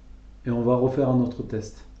 Et on va refaire un autre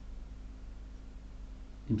test.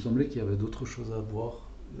 Il me semblait qu'il y avait d'autres choses à voir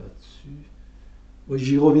là-dessus. Oui,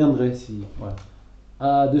 j'y reviendrai si. Voilà.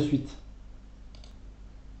 À de suite.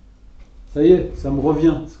 Ça y est, ça me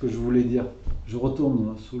revient ce que je voulais dire. Je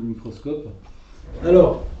retourne sous le microscope.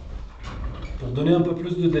 Alors, pour donner un peu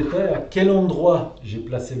plus de détails, à quel endroit j'ai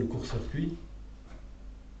placé le court-circuit?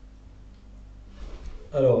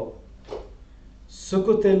 Alors, ce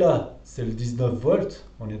côté-là, c'est le 19 volts,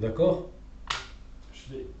 on est d'accord?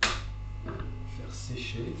 Je vais faire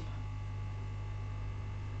sécher.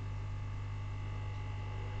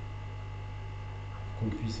 Qu'on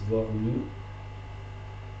puisse voir mieux.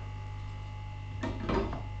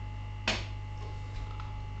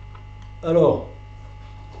 Alors,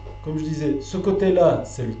 comme je disais, ce côté-là,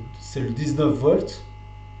 c'est le 19 volts.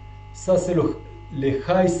 Ça, c'est les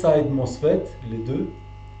high side MOSFET, les deux.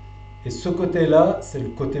 Et ce côté-là, c'est le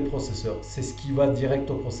côté processeur. C'est ce qui va direct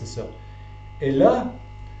au processeur. Et là,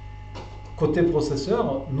 côté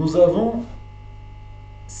processeur, nous avons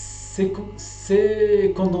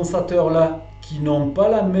ces condensateurs-là qui n'ont pas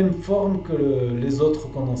la même forme que les autres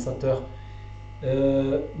condensateurs.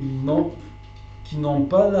 Non, qui n'ont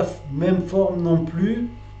pas la même forme non plus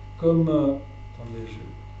comme, attendez,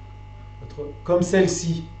 comme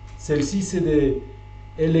celle-ci. Celle-ci, c'est des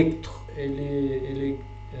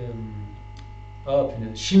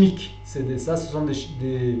chimiques. Ça, ce sont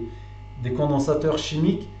des condensateurs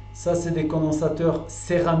chimiques. Ça, c'est des condensateurs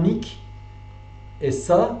céramiques. Et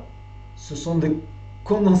ça, ce sont des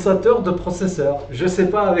condensateurs de processeurs. Je ne sais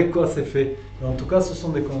pas avec quoi c'est fait. Mais en tout cas, ce sont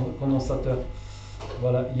des condensateurs.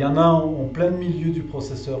 Voilà. Il y en a en plein milieu du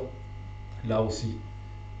processeur. Là aussi.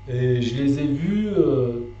 Et je les ai vus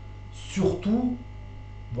surtout,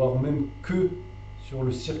 voire même que sur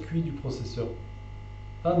le circuit du processeur.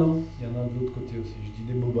 Ah non, il y en a de l'autre côté aussi. Je dis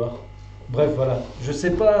des bobards. Bref, voilà. Je ne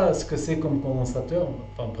sais pas ce que c'est comme condensateur.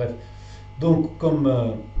 Enfin bref. Donc,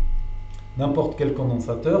 comme n'importe quel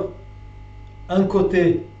condensateur, un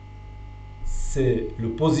côté, c'est le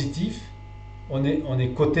positif. On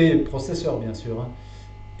est côté processeur, bien sûr. Hein.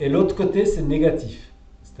 Et l'autre côté, c'est négatif.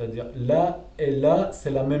 C'est-à-dire là et là, c'est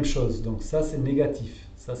la même chose. Donc ça, c'est négatif.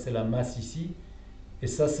 Ça, c'est la masse ici. Et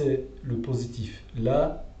ça, c'est le positif.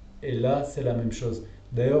 Là et là, c'est la même chose.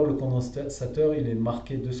 D'ailleurs, le condensateur, il est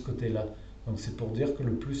marqué de ce côté-là. Donc c'est pour dire que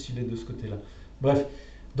le plus, il est de ce côté-là. Bref.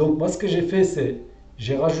 Donc moi, ce que j'ai fait, c'est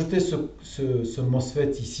j'ai rajouté ce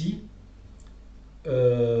MOSFET ici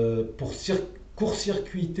pour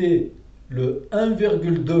court-circuiter le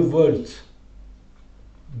 1,2 volts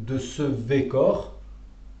de ce VCORE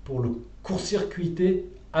pour le court-circuiter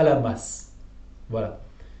à la masse. Voilà.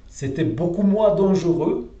 C'était beaucoup moins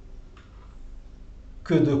dangereux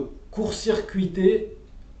que de court-circuiter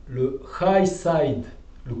le high side,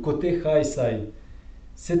 le côté high side.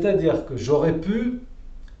 C'est-à-dire que j'aurais pu,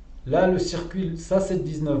 là le circuit, ça c'est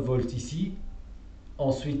 19 volts ici.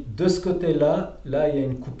 Ensuite, de ce côté-là, là il y a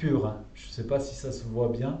une coupure. Hein. Je ne sais pas si ça se voit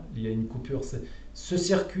bien, il y a une coupure. Ce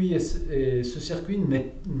circuit et ce circuit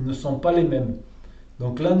ne sont pas les mêmes.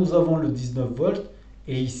 Donc là, nous avons le 19 volts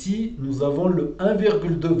et ici, nous avons le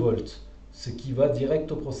 1,2 volts, ce qui va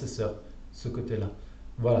direct au processeur, ce côté-là.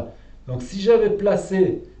 Voilà. Donc si j'avais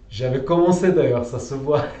commencé d'ailleurs, ça se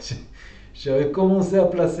voit, j'avais commencé à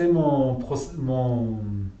placer mon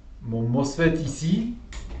MOSFET ici.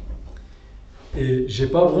 Et j'ai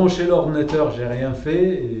pas branché l'ordinateur, j'ai rien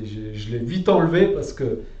fait et je l'ai vite enlevé parce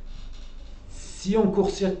que si on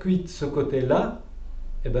court-circuite ce côté-là,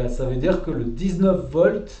 eh ben, ça veut dire que le 19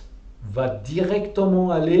 volts va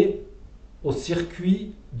directement aller au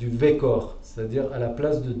circuit du VCORE, c'est-à-dire à la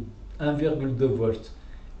place de 1,2 volts.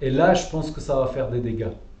 Et là, je pense que ça va faire des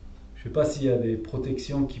dégâts. Je ne sais pas s'il y a des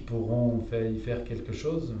protections qui pourront y faire quelque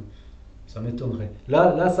chose, ça m'étonnerait.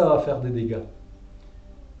 Là, ça va faire des dégâts.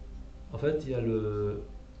 En fait, il y a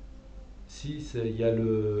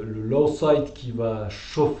le low side qui va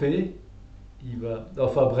chauffer.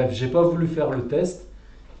 Enfin bref, j'ai pas voulu faire le test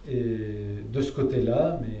et de ce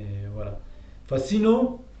côté-là, mais voilà. Enfin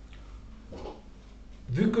sinon,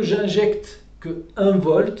 vu que j'injecte que 1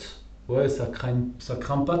 volt, ouais, ça craint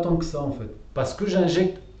pas tant que ça en fait, parce que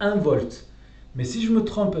j'injecte 1 volt. Mais si je me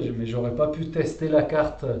trompe, mais j'aurais pas pu tester la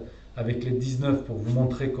carte avec les 19 pour vous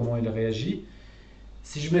montrer comment il réagit.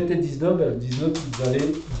 Si je mettais 19, ben le 19 il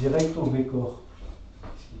allait direct au VCORE.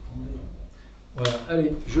 Voilà,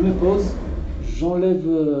 allez, je me pose, j'enlève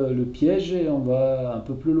le piège et on va un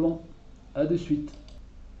peu plus loin. A de suite.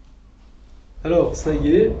 Alors, ça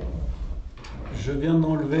y est, je viens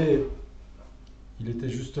d'enlever, il était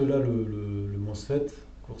juste là le MOSFET,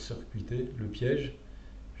 court-circuité, le piège.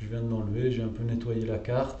 Je viens de l'enlever, j'ai un peu nettoyé la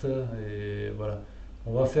carte et voilà.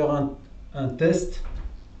 On va faire un test.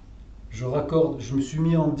 Je raccorde, je me suis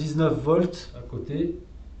mis en 19 volts à côté.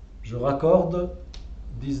 Je raccorde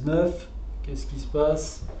 19. Qu'est-ce qui se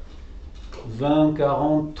passe? 20,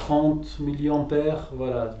 40, 30 milliampères.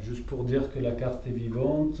 Voilà, juste pour dire que la carte est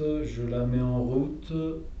vivante. Je la mets en route.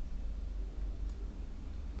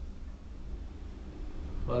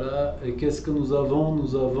 Voilà, et qu'est-ce que nous avons?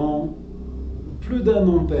 Nous avons plus d'1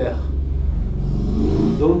 ampère.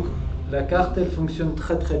 Donc la carte elle fonctionne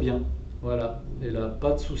très très bien. Voilà, elle n'a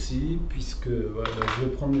pas de souci puisque voilà, je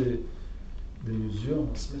vais prendre des mesures. On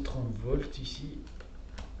va se mettre en volts ici.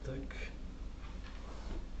 Tac.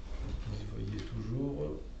 Vous voyez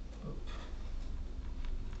toujours. Hop.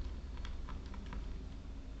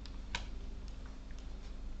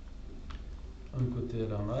 Un côté à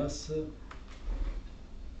la masse.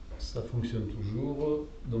 Ça fonctionne toujours.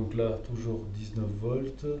 Donc là, toujours 19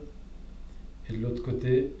 volts. Et de l'autre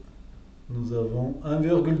côté, nous avons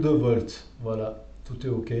 1,2 volts. Voilà, tout est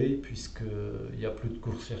OK puisqu'il n'y a plus de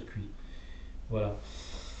court-circuit. Voilà.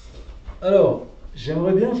 Alors,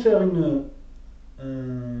 j'aimerais bien faire une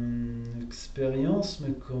expérience,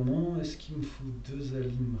 mais comment? Est-ce qu'il me faut 2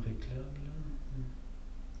 alims réglables?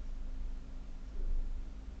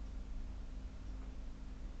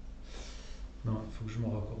 Non, il faut que je me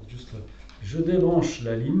raccorde juste là. Je débranche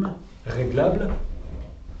la lime réglable.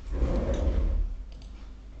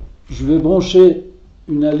 Je vais brancher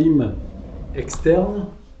une alim externe.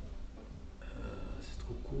 C'est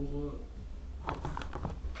trop court.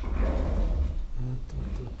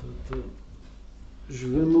 Je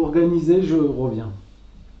vais m'organiser, je reviens.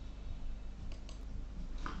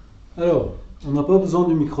 Alors, on n'a pas besoin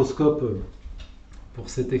du microscope pour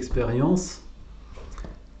cette expérience.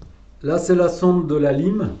 Là, c'est la sonde de la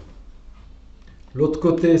lime. L'autre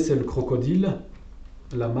côté, c'est le crocodile,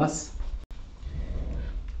 la masse.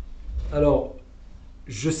 Alors,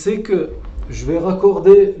 je sais que je vais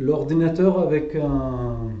raccorder l'ordinateur avec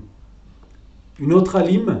une autre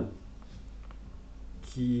alim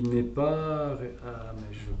qui n'est pas... Ah,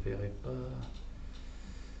 mais je ne verrai pas...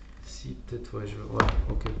 Si, peut-être, ouais, ouais,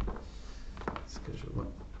 ok. Ouais.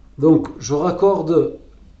 Donc, je raccorde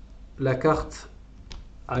la carte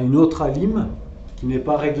à une autre alim qui n'est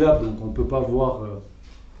pas réglable, donc on ne peut pas voir,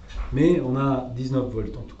 mais on a 19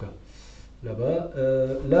 volts en tout cas là-bas.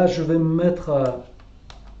 Là je vais me mettre à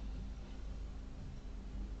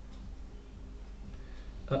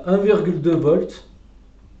 1,2 volts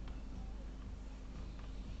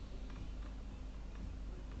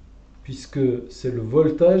puisque c'est le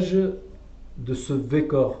voltage de ce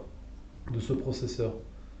VCORE, de ce processeur.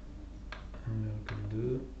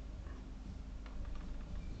 1,2.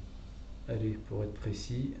 Allez, pour être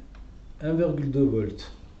précis, 1,2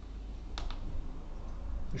 volts.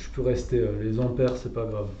 Je peux rester, les ampères, c'est pas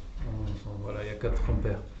grave. Voilà, il y a 4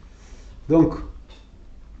 ampères. Donc,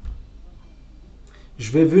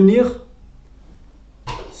 je vais venir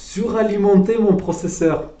suralimenter mon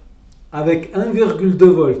processeur avec 1,2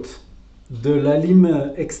 volts de la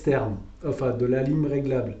lime externe, enfin de la lime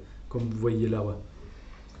réglable, comme vous voyez là-bas.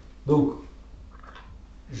 Donc,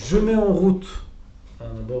 je mets en route.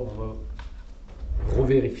 D'abord, on va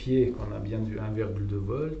revérifier qu'on a bien du 1,2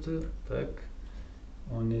 volts. Tac.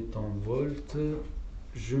 On est en volts.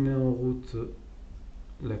 Je mets en route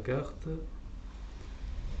la carte.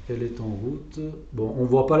 Elle est en route. Bon, on ne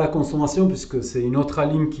voit pas la consommation puisque c'est une autre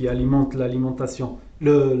alim qui alimente l'alimentation,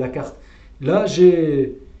 la carte. Là,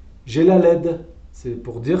 j'ai la LED. C'est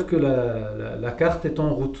pour dire que la carte est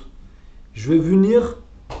en route. Je vais venir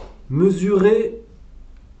mesurer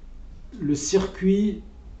le circuit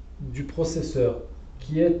du processeur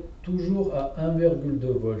qui est toujours à 1,2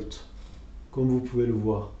 volts comme vous pouvez le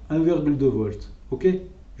voir, 1,2 volts. Ok,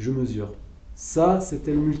 je mesure. Ça,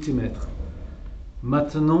 c'était le multimètre.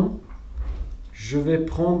 Maintenant, je vais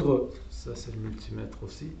prendre, ça c'est le multimètre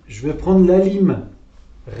aussi, je vais prendre la lime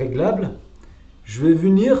réglable. Je vais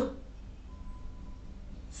venir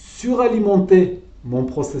suralimenter mon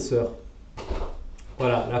processeur.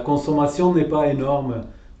 Voilà, la consommation n'est pas énorme.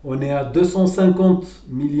 On est à 250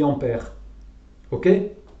 mA. Ok?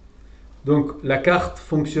 Donc la carte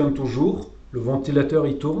fonctionne toujours. Le ventilateur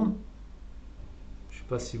il tourne. Je ne sais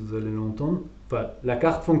pas si vous allez l'entendre. Enfin, la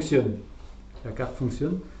carte fonctionne. La carte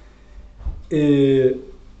fonctionne. Et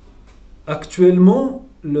actuellement,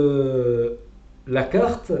 la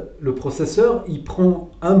carte, le processeur, il prend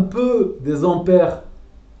un peu des ampères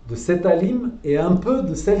de cette alim et un peu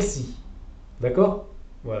de celle-ci. D'accord?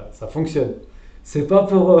 Voilà, ça fonctionne. C'est pas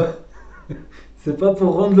pour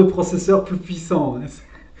rendre le processeur plus puissant. Hein.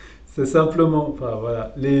 C'est simplement, enfin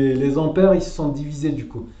voilà, les ampères ils se sont divisés du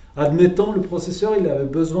coup. Admettons, le processeur il avait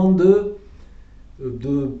besoin de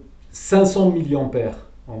 500 mA,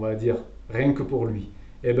 on va dire, rien que pour lui.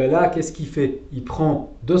 Et bien là, qu'est-ce qu'il fait? Il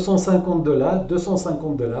prend 250 de là,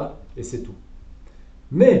 250 de là, et c'est tout.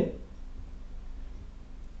 Mais,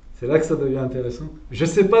 c'est là que ça devient intéressant. Je ne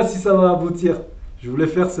sais pas si ça va aboutir. Je voulais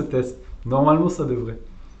faire ce test. Normalement, ça devrait.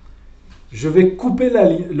 Je vais couper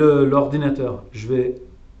l'ordinateur. Je vais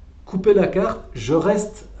couper la carte. Je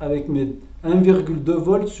reste avec 1,2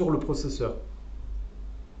 volts sur le processeur.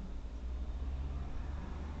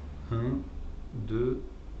 1, 2,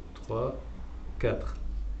 3, 4.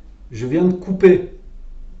 Je viens de couper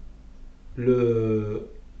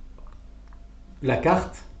la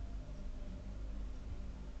carte.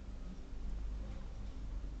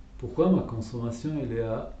 Pourquoi ma consommation elle est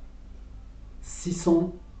à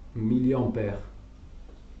 600 mA?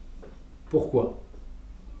 Pourquoi?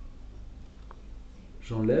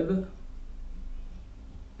 J'enlève,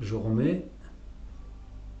 je remets.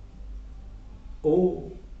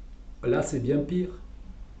 Oh, là c'est bien pire.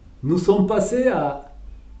 Nous sommes passés à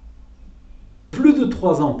plus de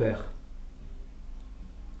 3 ampères.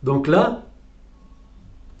 Donc là,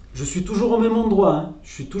 je suis toujours au même endroit, hein.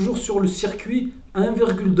 Je suis toujours sur le circuit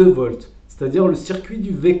 1,2 volts, c'est-à-dire le circuit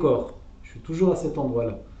du VCORE. Je suis toujours à cet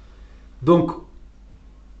endroit-là. Donc,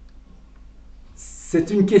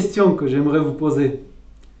 c'est une question que j'aimerais vous poser.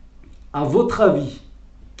 À votre avis,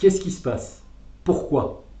 qu'est-ce qui se passe?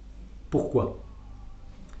 Pourquoi? Pourquoi?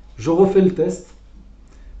 Je refais le test.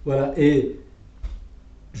 Voilà, et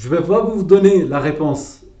je ne vais pas vous donner la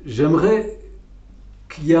réponse. J'aimerais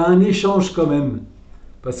qu'il y ait un échange quand même.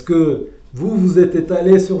 Parce que vous êtes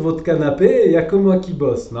étalé sur votre canapé et il n'y a que moi qui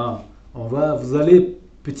bosse. Non, vous allez,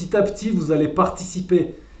 petit à petit, vous allez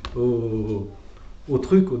participer au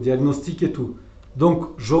truc, au diagnostic et tout. Donc,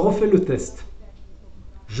 je refais le test.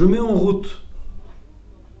 Je mets en route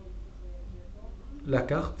la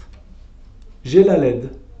carte. J'ai la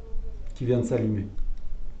LED qui vient de s'allumer.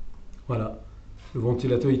 Voilà. Le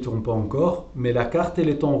ventilateur, il ne tourne pas encore, mais la carte, elle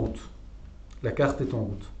est en route. La carte est en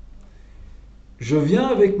route. Je viens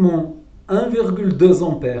avec mon 1,2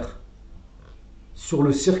 ampères sur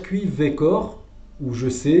le circuit VCORE où je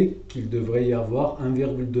sais qu'il devrait y avoir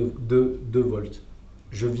 1,2 volts.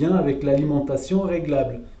 Je viens avec l'alimentation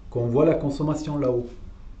réglable, qu'on voit la consommation là-haut.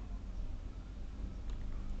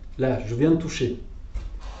 Là, je viens de toucher.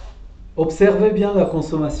 Observez bien la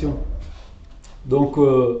consommation. Donc,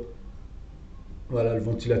 voilà, le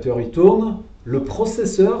ventilateur il tourne. Le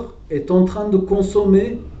processeur est en train de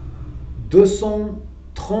consommer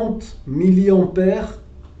 230 mA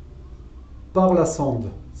par la sonde,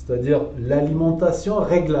 c'est-à-dire l'alimentation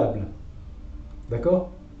réglable. D'accord?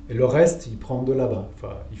 Et le reste, il prend de là-bas.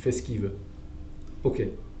 Enfin, il fait ce qu'il veut. Ok,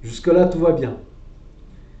 jusque-là, tout va bien.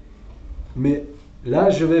 Mais là,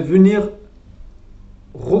 je vais venir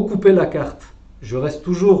recouper la carte. Je reste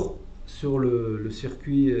toujours sur le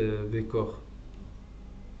circuit VCORE.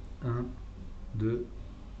 1, 2,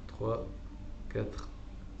 3, 4,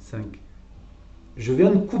 5. Je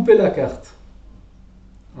viens de couper la carte.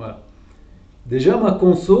 Voilà. Déjà, ma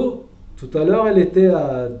conso, tout à l'heure, elle était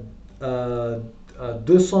à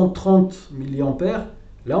 230 mA.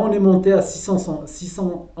 Là, on est monté à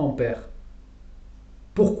 600 ampères.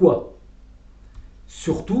 Pourquoi?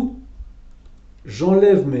 Surtout,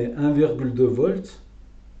 j'enlève mes 1,2 volts.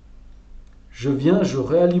 Je viens, je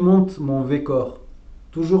réalimente mon VCORE.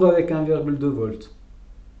 Toujours avec 1,2 volts.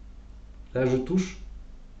 Là, je touche.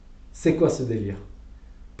 C'est quoi ce délire?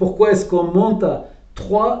 Pourquoi est-ce qu'on monte à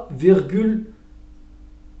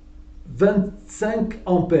 3,25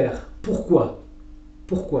 ampères? Pourquoi?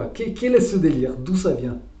 Pourquoi? Quel est ce délire? D'où ça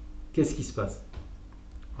vient? Qu'est-ce qui se passe?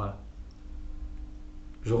 Voilà.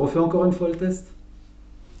 Je refais encore une fois le test.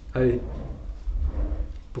 Allez.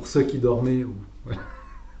 Pour ceux qui dormaient.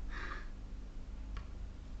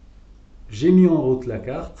 J'ai mis en route la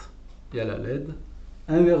carte. Il y a la LED.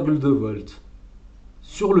 1,2 volts.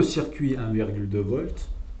 Sur le circuit 1,2 volts.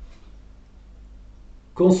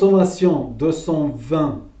 Consommation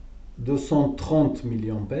 220-230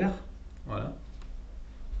 mA. Voilà.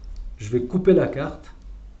 Je vais couper la carte.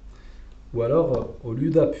 Ou alors, au lieu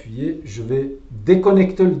d'appuyer, je vais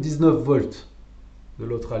déconnecter le 19 volts de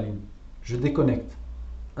l'autre alim. Je déconnecte.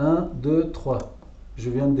 1, 2, 3. Je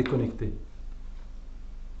viens de déconnecter.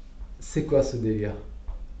 C'est quoi ce délire?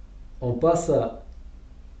 On passe à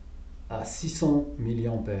 600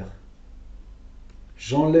 mA.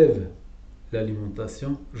 J'enlève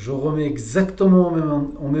l'alimentation. Je remets exactement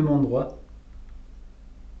au même endroit.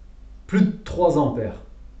 Plus de 3 ampères.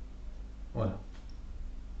 Voilà.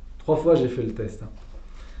 3 fois j'ai fait le test.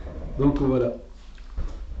 Donc voilà.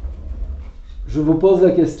 Je vous pose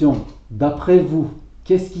la question. D'après vous,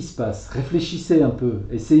 qu'est-ce qui se passe? Réfléchissez un peu.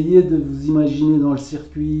 Essayez de vous imaginer dans le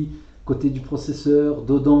circuit, côté du processeur,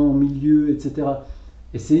 dedans, au milieu, etc.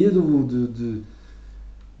 Essayez de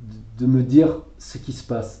me dire ce qui se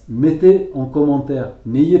passe. Mettez en commentaire.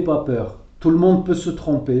 N'ayez pas peur. Tout le monde peut se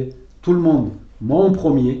tromper. Tout le monde. Moi en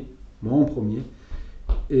premier.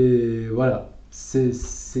 Et voilà. C'est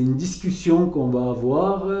une discussion qu'on va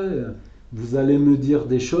avoir. vous allez me dire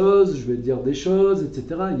des choses, je vais dire des choses,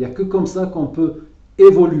 etc. Il n'y a que comme ça qu'on peut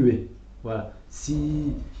évoluer. Voilà.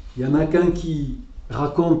 Si il y en a qu'un qui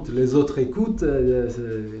raconte, les autres écoutent,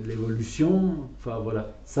 l'évolution, enfin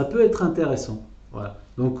voilà, ça peut être intéressant. Voilà.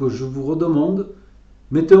 Donc je vous redemande,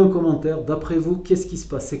 mettez en commentaire, d'après vous, qu'est-ce qui se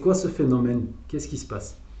passe? C'est quoi ce phénomène? Qu'est-ce qui se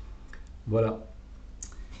passe? Voilà.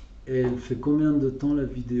 Et elle fait combien de temps la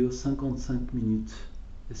vidéo? 55 minutes.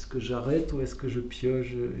 Est-ce que j'arrête ou est-ce que je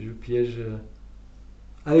piège?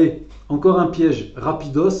 Allez, encore un piège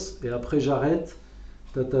rapidos et après j'arrête.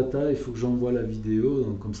 Il faut que j'envoie la vidéo,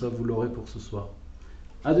 donc comme ça vous l'aurez pour ce soir.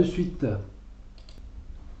 A de suite.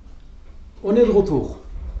 On est de retour.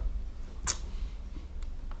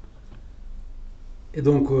 Et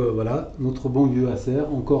donc voilà, notre bon vieux Acer,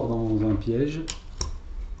 encore dans un piège.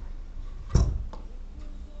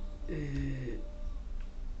 Et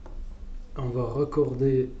on va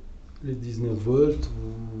raccorder les 19 volts.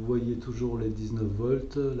 Vous voyez toujours les 19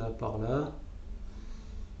 volts, là par là.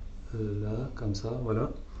 Là, comme ça,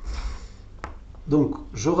 voilà. Donc,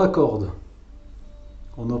 je raccorde.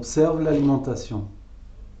 On observe l'alimentation.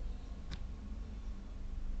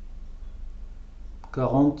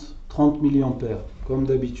 30 mA, comme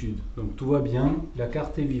d'habitude. Donc, tout va bien. La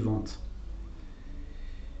carte est vivante.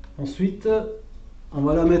 Ensuite, on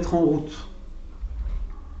va la mettre en route.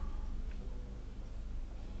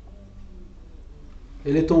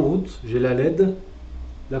 Elle est en route. J'ai la LED.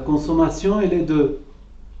 La consommation, elle est de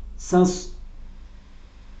 500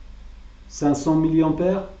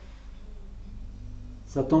 mA,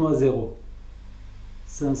 ça tombe à 0.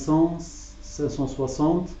 500,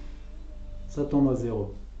 560, ça tombe à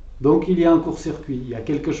 0. Donc il y a un court-circuit, il y a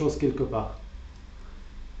quelque chose quelque part.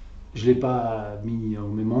 Je ne l'ai pas mis au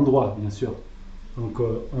même endroit, bien sûr. Donc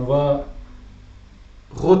on va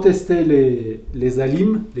retester les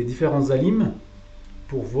alim, les différents alim,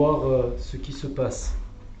 pour voir ce qui se passe.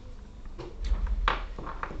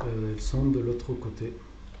 Elles sont de l'autre côté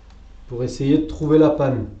pour essayer de trouver la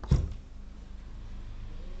panne.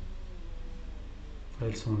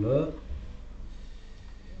 Elles sont là.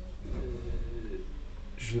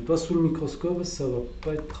 Je vais pas sous le microscope, ça va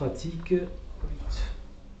pas être pratique. Reste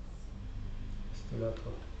là,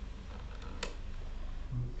 toi.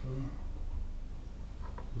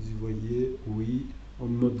 Vous y voyez, oui, en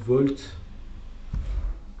mode volt,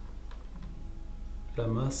 la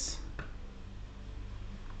masse.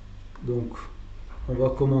 Donc, on va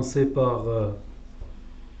commencer par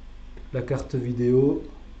la carte vidéo.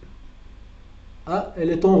 Ah, elle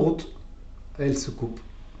est en route. Elle se coupe.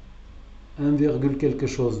 1, quelque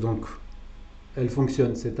chose. Donc, elle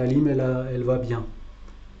fonctionne. Cette alim, elle va bien.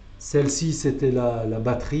 Celle-ci, c'était la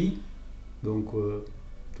batterie. Donc,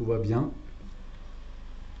 tout va bien.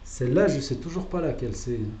 Celle-là, je ne sais toujours pas laquelle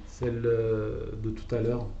c'est. Celle de tout à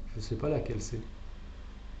l'heure, je ne sais pas laquelle c'est.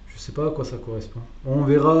 Je ne sais pas à quoi ça correspond. On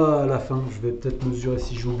verra à la fin. Je vais peut-être mesurer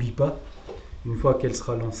si je n'oublie pas, une fois qu'elle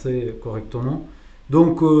sera lancée correctement.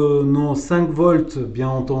 Donc nos 5 volts, bien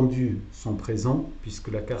entendu, sont présents, puisque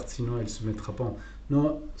la carte, sinon, elle ne se mettra pas en...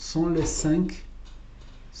 Non, sans les 5,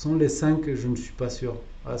 je ne suis pas sûr.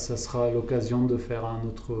 Ah, ça sera l'occasion de faire un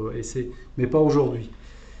autre essai, mais pas aujourd'hui.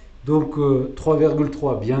 Donc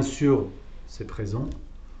 3,3, bien sûr, c'est présent.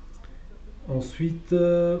 Ensuite...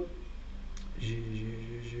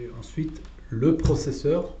 j'ai ensuite le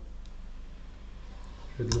processeur.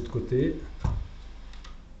 Je vais de l'autre côté.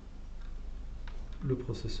 Le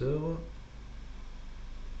processeur.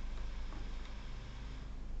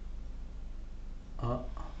 Ah.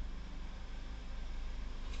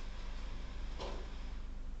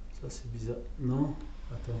 Ça c'est bizarre. Non,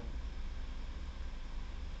 attends.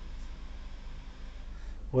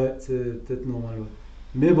 Ouais, c'est peut-être normal. Ouais.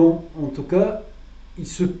 Mais bon, en tout cas, il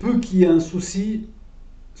se peut qu'il y ait un souci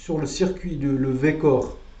sur le circuit, le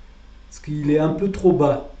VCORE, parce qu'il est un peu trop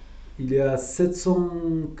bas. Il est à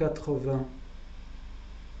 780.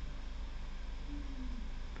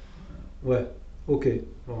 Ouais, ok.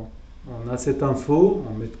 Bon, on a cette info,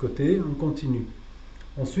 on met de côté, on continue.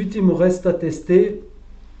 Ensuite, il me reste à tester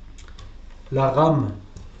la RAM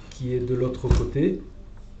qui est de l'autre côté.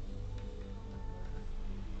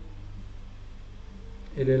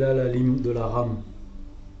 Elle est là, la ligne de la RAM.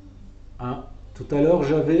 Ah, tout à l'heure,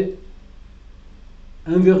 j'avais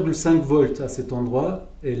 1,5 volts à cet endroit.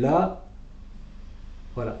 Et là,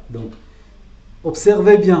 voilà. Donc,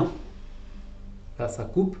 observez bien. Là, ça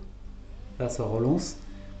coupe. Là, ça relance.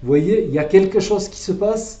 Vous voyez, il y a quelque chose qui se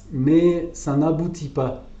passe, mais ça n'aboutit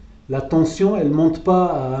pas. La tension, elle ne monte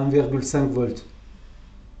pas à 1,5 volts.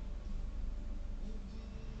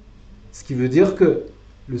 Ce qui veut dire que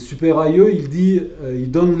le super IE,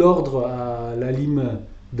 il donne l'ordre à la lime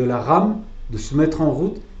de la rame de se mettre en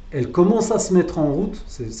route. Elle commence à se mettre en route.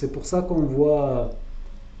 C'est pour ça qu'on voit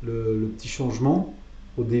le petit changement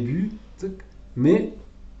au début. Mais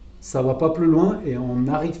ça ne va pas plus loin et on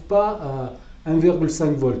n'arrive pas à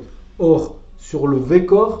 1,5 volts. Or, sur le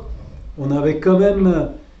VCORE, on avait quand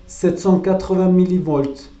même 780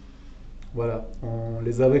 millivolts. Voilà, on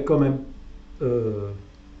les avait quand même.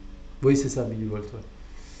 Oui, c'est ça, millivolts. Ouais.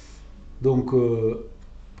 Donc,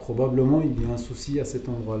 probablement, il y a un souci à cet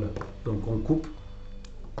endroit-là. Donc, on coupe.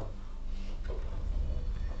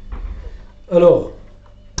 Alors,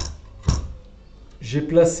 j'ai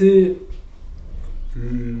placé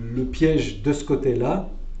le piège de ce côté-là.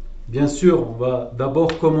 Bien sûr, on va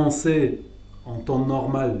d'abord commencer en temps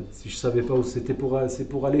normal. Si je ne savais pas où c'était, c'est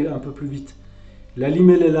pour aller un peu plus vite. La lime,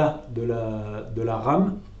 elle est là, de la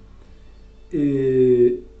rame.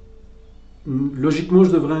 Et logiquement,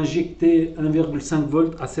 je devrais injecter 1,5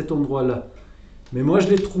 volts à cet endroit-là. Mais moi, je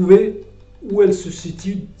l'ai trouvé où elle se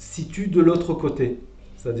situe de l'autre côté.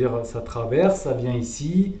 C'est-à-dire, ça traverse, ça vient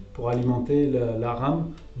ici pour alimenter la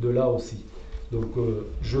rame de là aussi. Donc,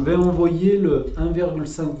 je vais envoyer le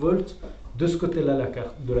 1,5 volts de ce côté-là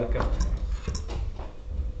de la carte.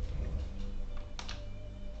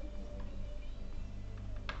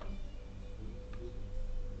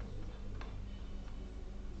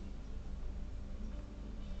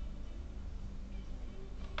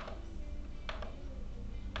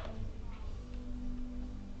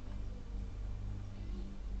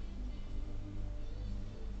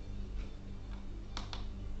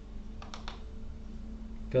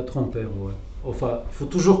 « 4 ampères, ouais. Enfin, il faut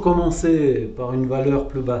toujours commencer par une valeur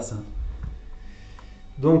plus basse. Hein.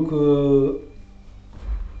 Donc, le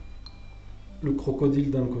crocodile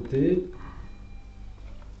d'un côté.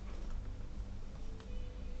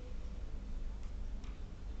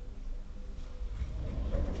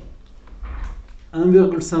 «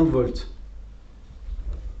 1,5 volts.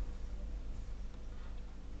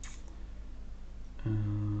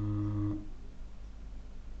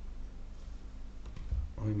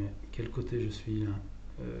 Oui, mais quel côté je suis là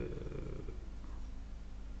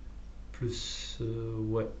plus,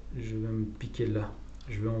 ouais, je vais me piquer là.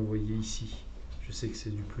 Je vais envoyer ici. Je sais que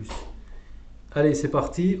c'est du plus. Allez, c'est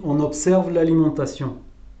parti. On observe l'alimentation.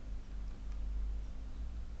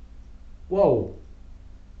 Waouh!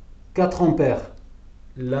 4 ampères.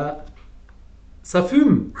 Là, ça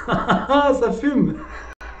fume! Ça fume!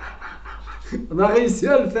 On a réussi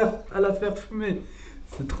à la faire fumer.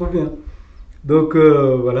 C'est trop bien. Donc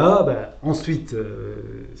voilà, ben, ensuite,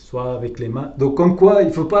 soit avec les mains. Donc comme quoi, il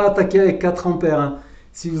ne faut pas attaquer avec 4 ampères. Hein.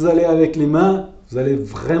 Si vous allez avec les mains, vous allez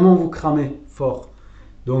vraiment vous cramer fort.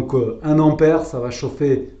 Donc 1 ampère, ça va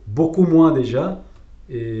chauffer beaucoup moins déjà.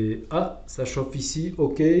 Et ça chauffe ici,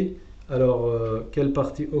 ok. Alors, quelle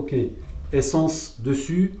partie? Ok. Essence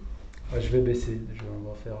dessus. Je vais baisser, on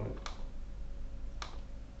va faire le...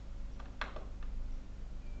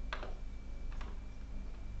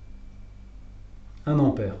 1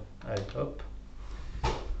 ampère. Allez, hop.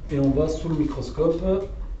 Et on va sous le microscope.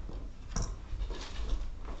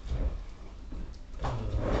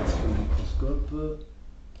 Sous le microscope.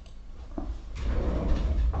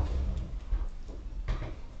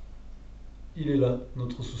 Il est là,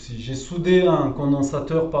 notre souci. J'ai soudé un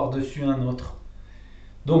condensateur par-dessus un autre.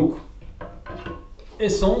 Donc,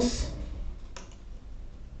 essence.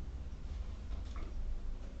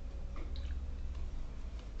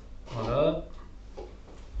 Voilà.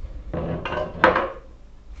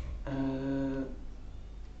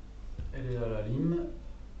 Elle est là, la lime.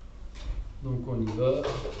 Donc, on y va.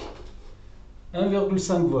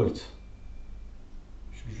 1,5 volts.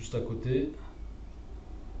 Je suis juste à côté.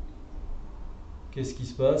 Qu'est-ce qui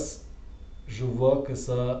se passe? Je vois que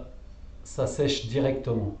ça sèche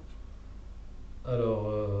directement.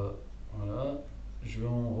 Alors, voilà. Je vais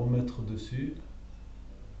en remettre dessus.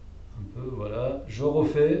 Un peu, voilà. Je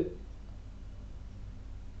refais.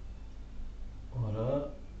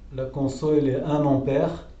 Voilà. La conso, elle est 1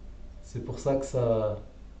 ampère. C'est pour ça que ça...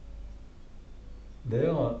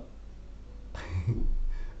 D'ailleurs,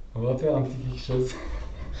 on va faire un petit quelque chose.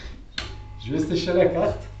 Je vais sécher la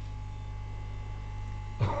carte.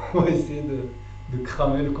 On va essayer de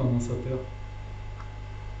cramer le condensateur.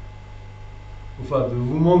 Enfin, de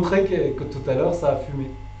vous montrer que tout à l'heure, ça a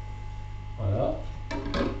fumé. Voilà.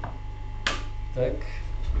 Tac.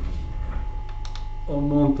 On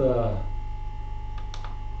monte à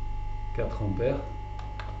 4 ampères.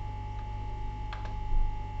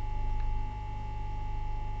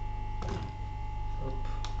 Hop,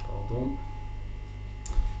 pardon.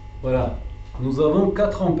 Voilà. Nous avons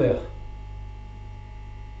 4 ampères.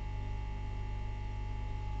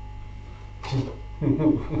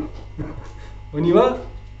 On y va?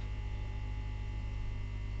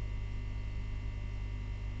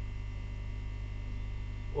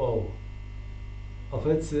 Wow. En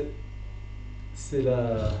fait, c'est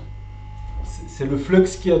le flux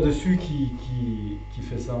qu'il y a dessus qui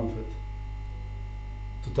fait ça en fait.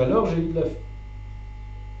 Tout à l'heure, j'ai eu de la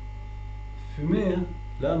fumée, hein.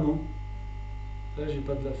 Là, non. Là, j'ai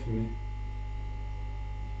pas de la fumée.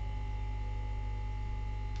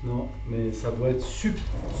 Non, mais ça doit être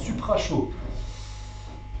supra chaud.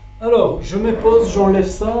 Alors, je me pose, j'enlève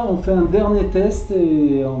ça, on fait un dernier test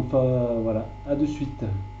et enfin, voilà, à de suite.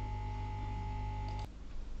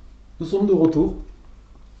 Nous sommes de retour.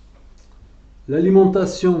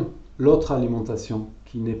 L'alimentation, l'autre alimentation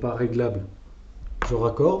qui n'est pas réglable, je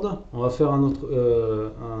raccorde. On va faire un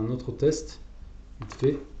autre test, vite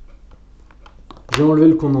fait. J'ai enlevé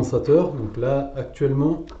le condensateur, donc là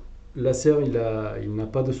actuellement la serre il n'a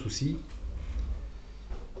pas de souci.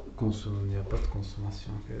 Il n'y a pas de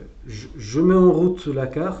consommation. Je mets en route la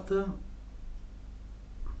carte.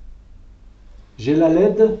 J'ai la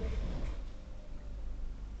LED,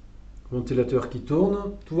 ventilateur qui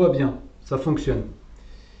tourne, tout va bien, ça fonctionne.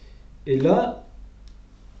 Et là,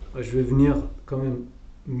 je vais venir quand même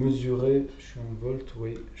mesurer, je suis en volt,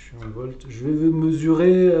 oui, je suis en volt. Je vais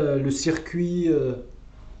mesurer le circuit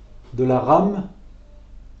de la RAM,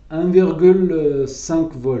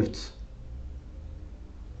 1,5 volts.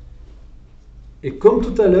 Et comme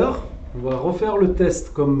tout à l'heure, on va refaire le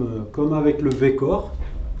test comme avec le VCORE.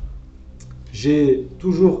 J'ai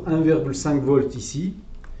toujours 1,5 volts ici.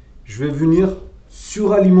 Je vais venir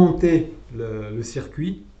suralimenter le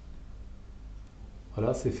circuit.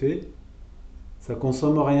 Voilà, c'est fait. Ça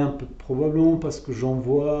consomme rien, probablement parce que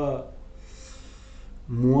j'envoie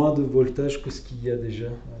moins de voltage que ce qu'il y a déjà.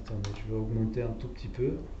 Attendez, je vais augmenter un tout petit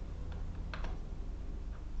peu.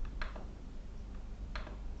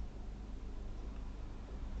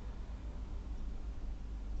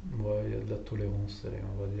 Ouais, il y a de la tolérance, allez,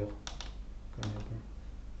 on va dire.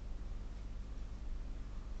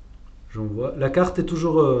 J'envoie. La carte est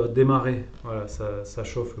toujours démarrée. Voilà, ça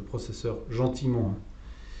chauffe le processeur gentiment.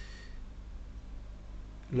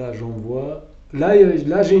 Là, j'envoie.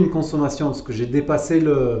 Là j'ai une consommation parce que j'ai dépassé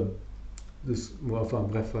enfin,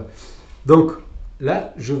 bref. Ouais. Donc,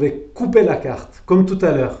 là, je vais couper la carte, comme tout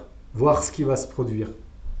à l'heure, voir ce qui va se produire.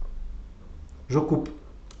 Je coupe.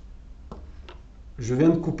 Je viens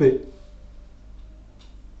de couper.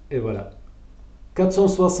 Et voilà.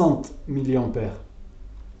 460 mA.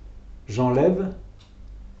 J'enlève.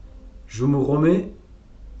 Je me remets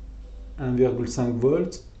 1,5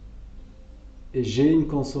 volts. Et j'ai une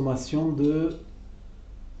consommation de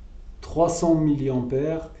 300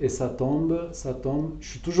 mA. Et ça tombe, ça tombe. Je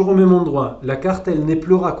suis toujours au même endroit. La carte, elle n'est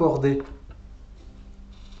plus raccordée.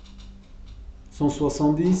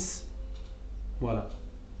 170. Voilà.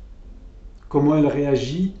 Comment elle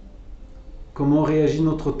réagit? Comment réagit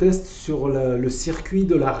notre test sur le circuit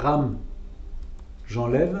de la RAM?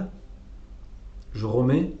 J'enlève, je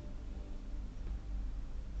remets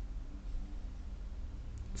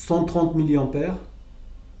 130 mA.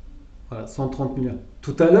 Voilà, 130 mA.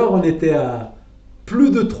 Tout à l'heure, on était à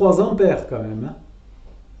plus de 3 ampères quand même, hein,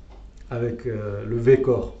 avec le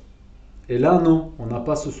VCORE. Et là, non, on n'a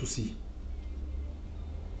pas ce souci.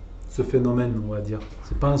 Ce phénomène, on va dire.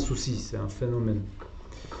 C'est pas un souci, c'est un phénomène.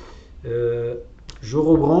 Je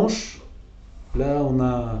rebranche. Là, on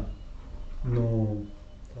a nos...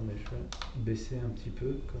 Attendez, je vais baisser un petit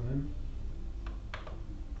peu quand même.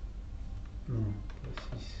 Non, pas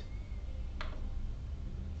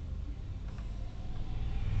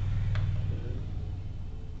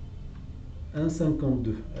 6.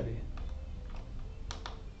 1,52. Allez.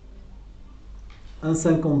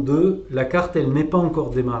 1,52. La carte, elle n'est pas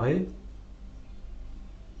encore démarrée.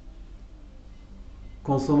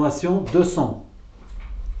 Consommation 200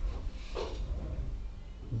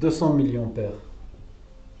 mA.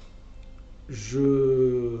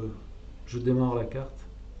 Je démarre la carte.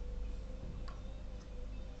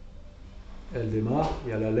 Elle démarre, il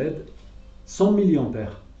y a la LED. 100 mA.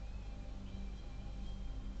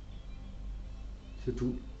 C'est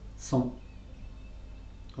tout. 100.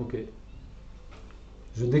 Ok.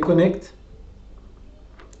 Je déconnecte.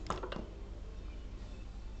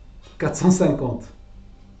 450.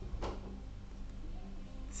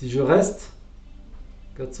 Si je reste,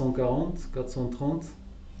 440, 430,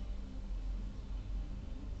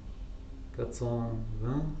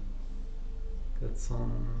 420, 400...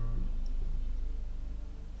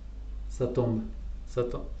 Ça tombe. Ça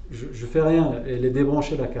tombe. Je fais rien, elle est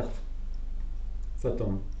débranchée la carte. Ça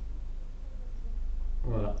tombe.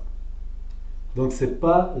 Voilà. Donc c'est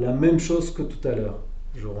pas la même chose que tout à l'heure.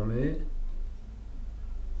 Je remets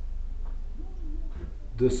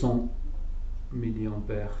 200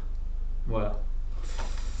 milliampères. Voilà.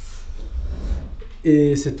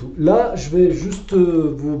 Et c'est tout. Là, je vais juste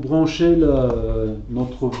vous brancher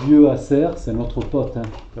notre vieux Acer. C'est notre pote, hein,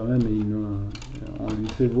 quand même. On lui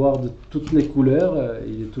fait voir de toutes les couleurs.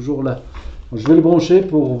 Il est toujours là. Donc, je vais le brancher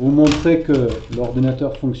pour vous montrer que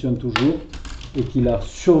l'ordinateur fonctionne toujours et qu'il a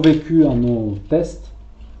survécu à nos tests.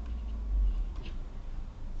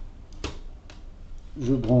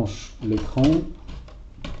 Je branche l'écran.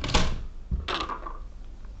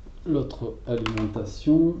 L'autre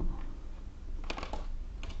alimentation.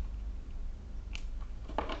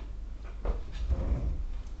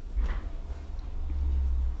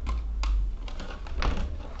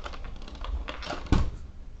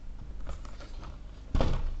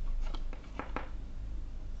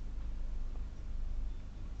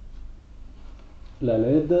 La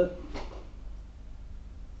LED.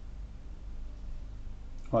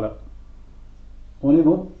 Voilà. On est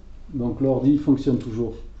bon. Donc l'ordi fonctionne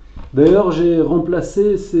toujours. D'ailleurs, j'ai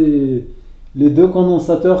remplacé les deux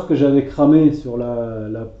condensateurs que j'avais cramés sur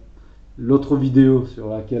l'autre vidéo sur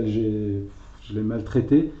laquelle je l'ai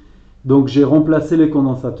maltraité. Donc j'ai remplacé les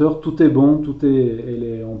condensateurs. Tout est bon, elle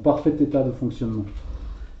est en parfait état de fonctionnement.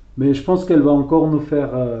 Mais je pense qu'elle va encore nous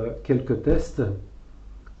faire quelques tests.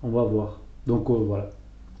 On va voir. Donc voilà.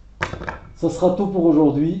 Ça sera tout pour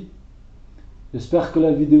aujourd'hui. J'espère que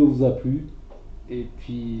la vidéo vous a plu. Et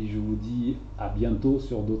puis je vous dis à bientôt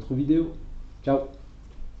sur d'autres vidéos. Ciao!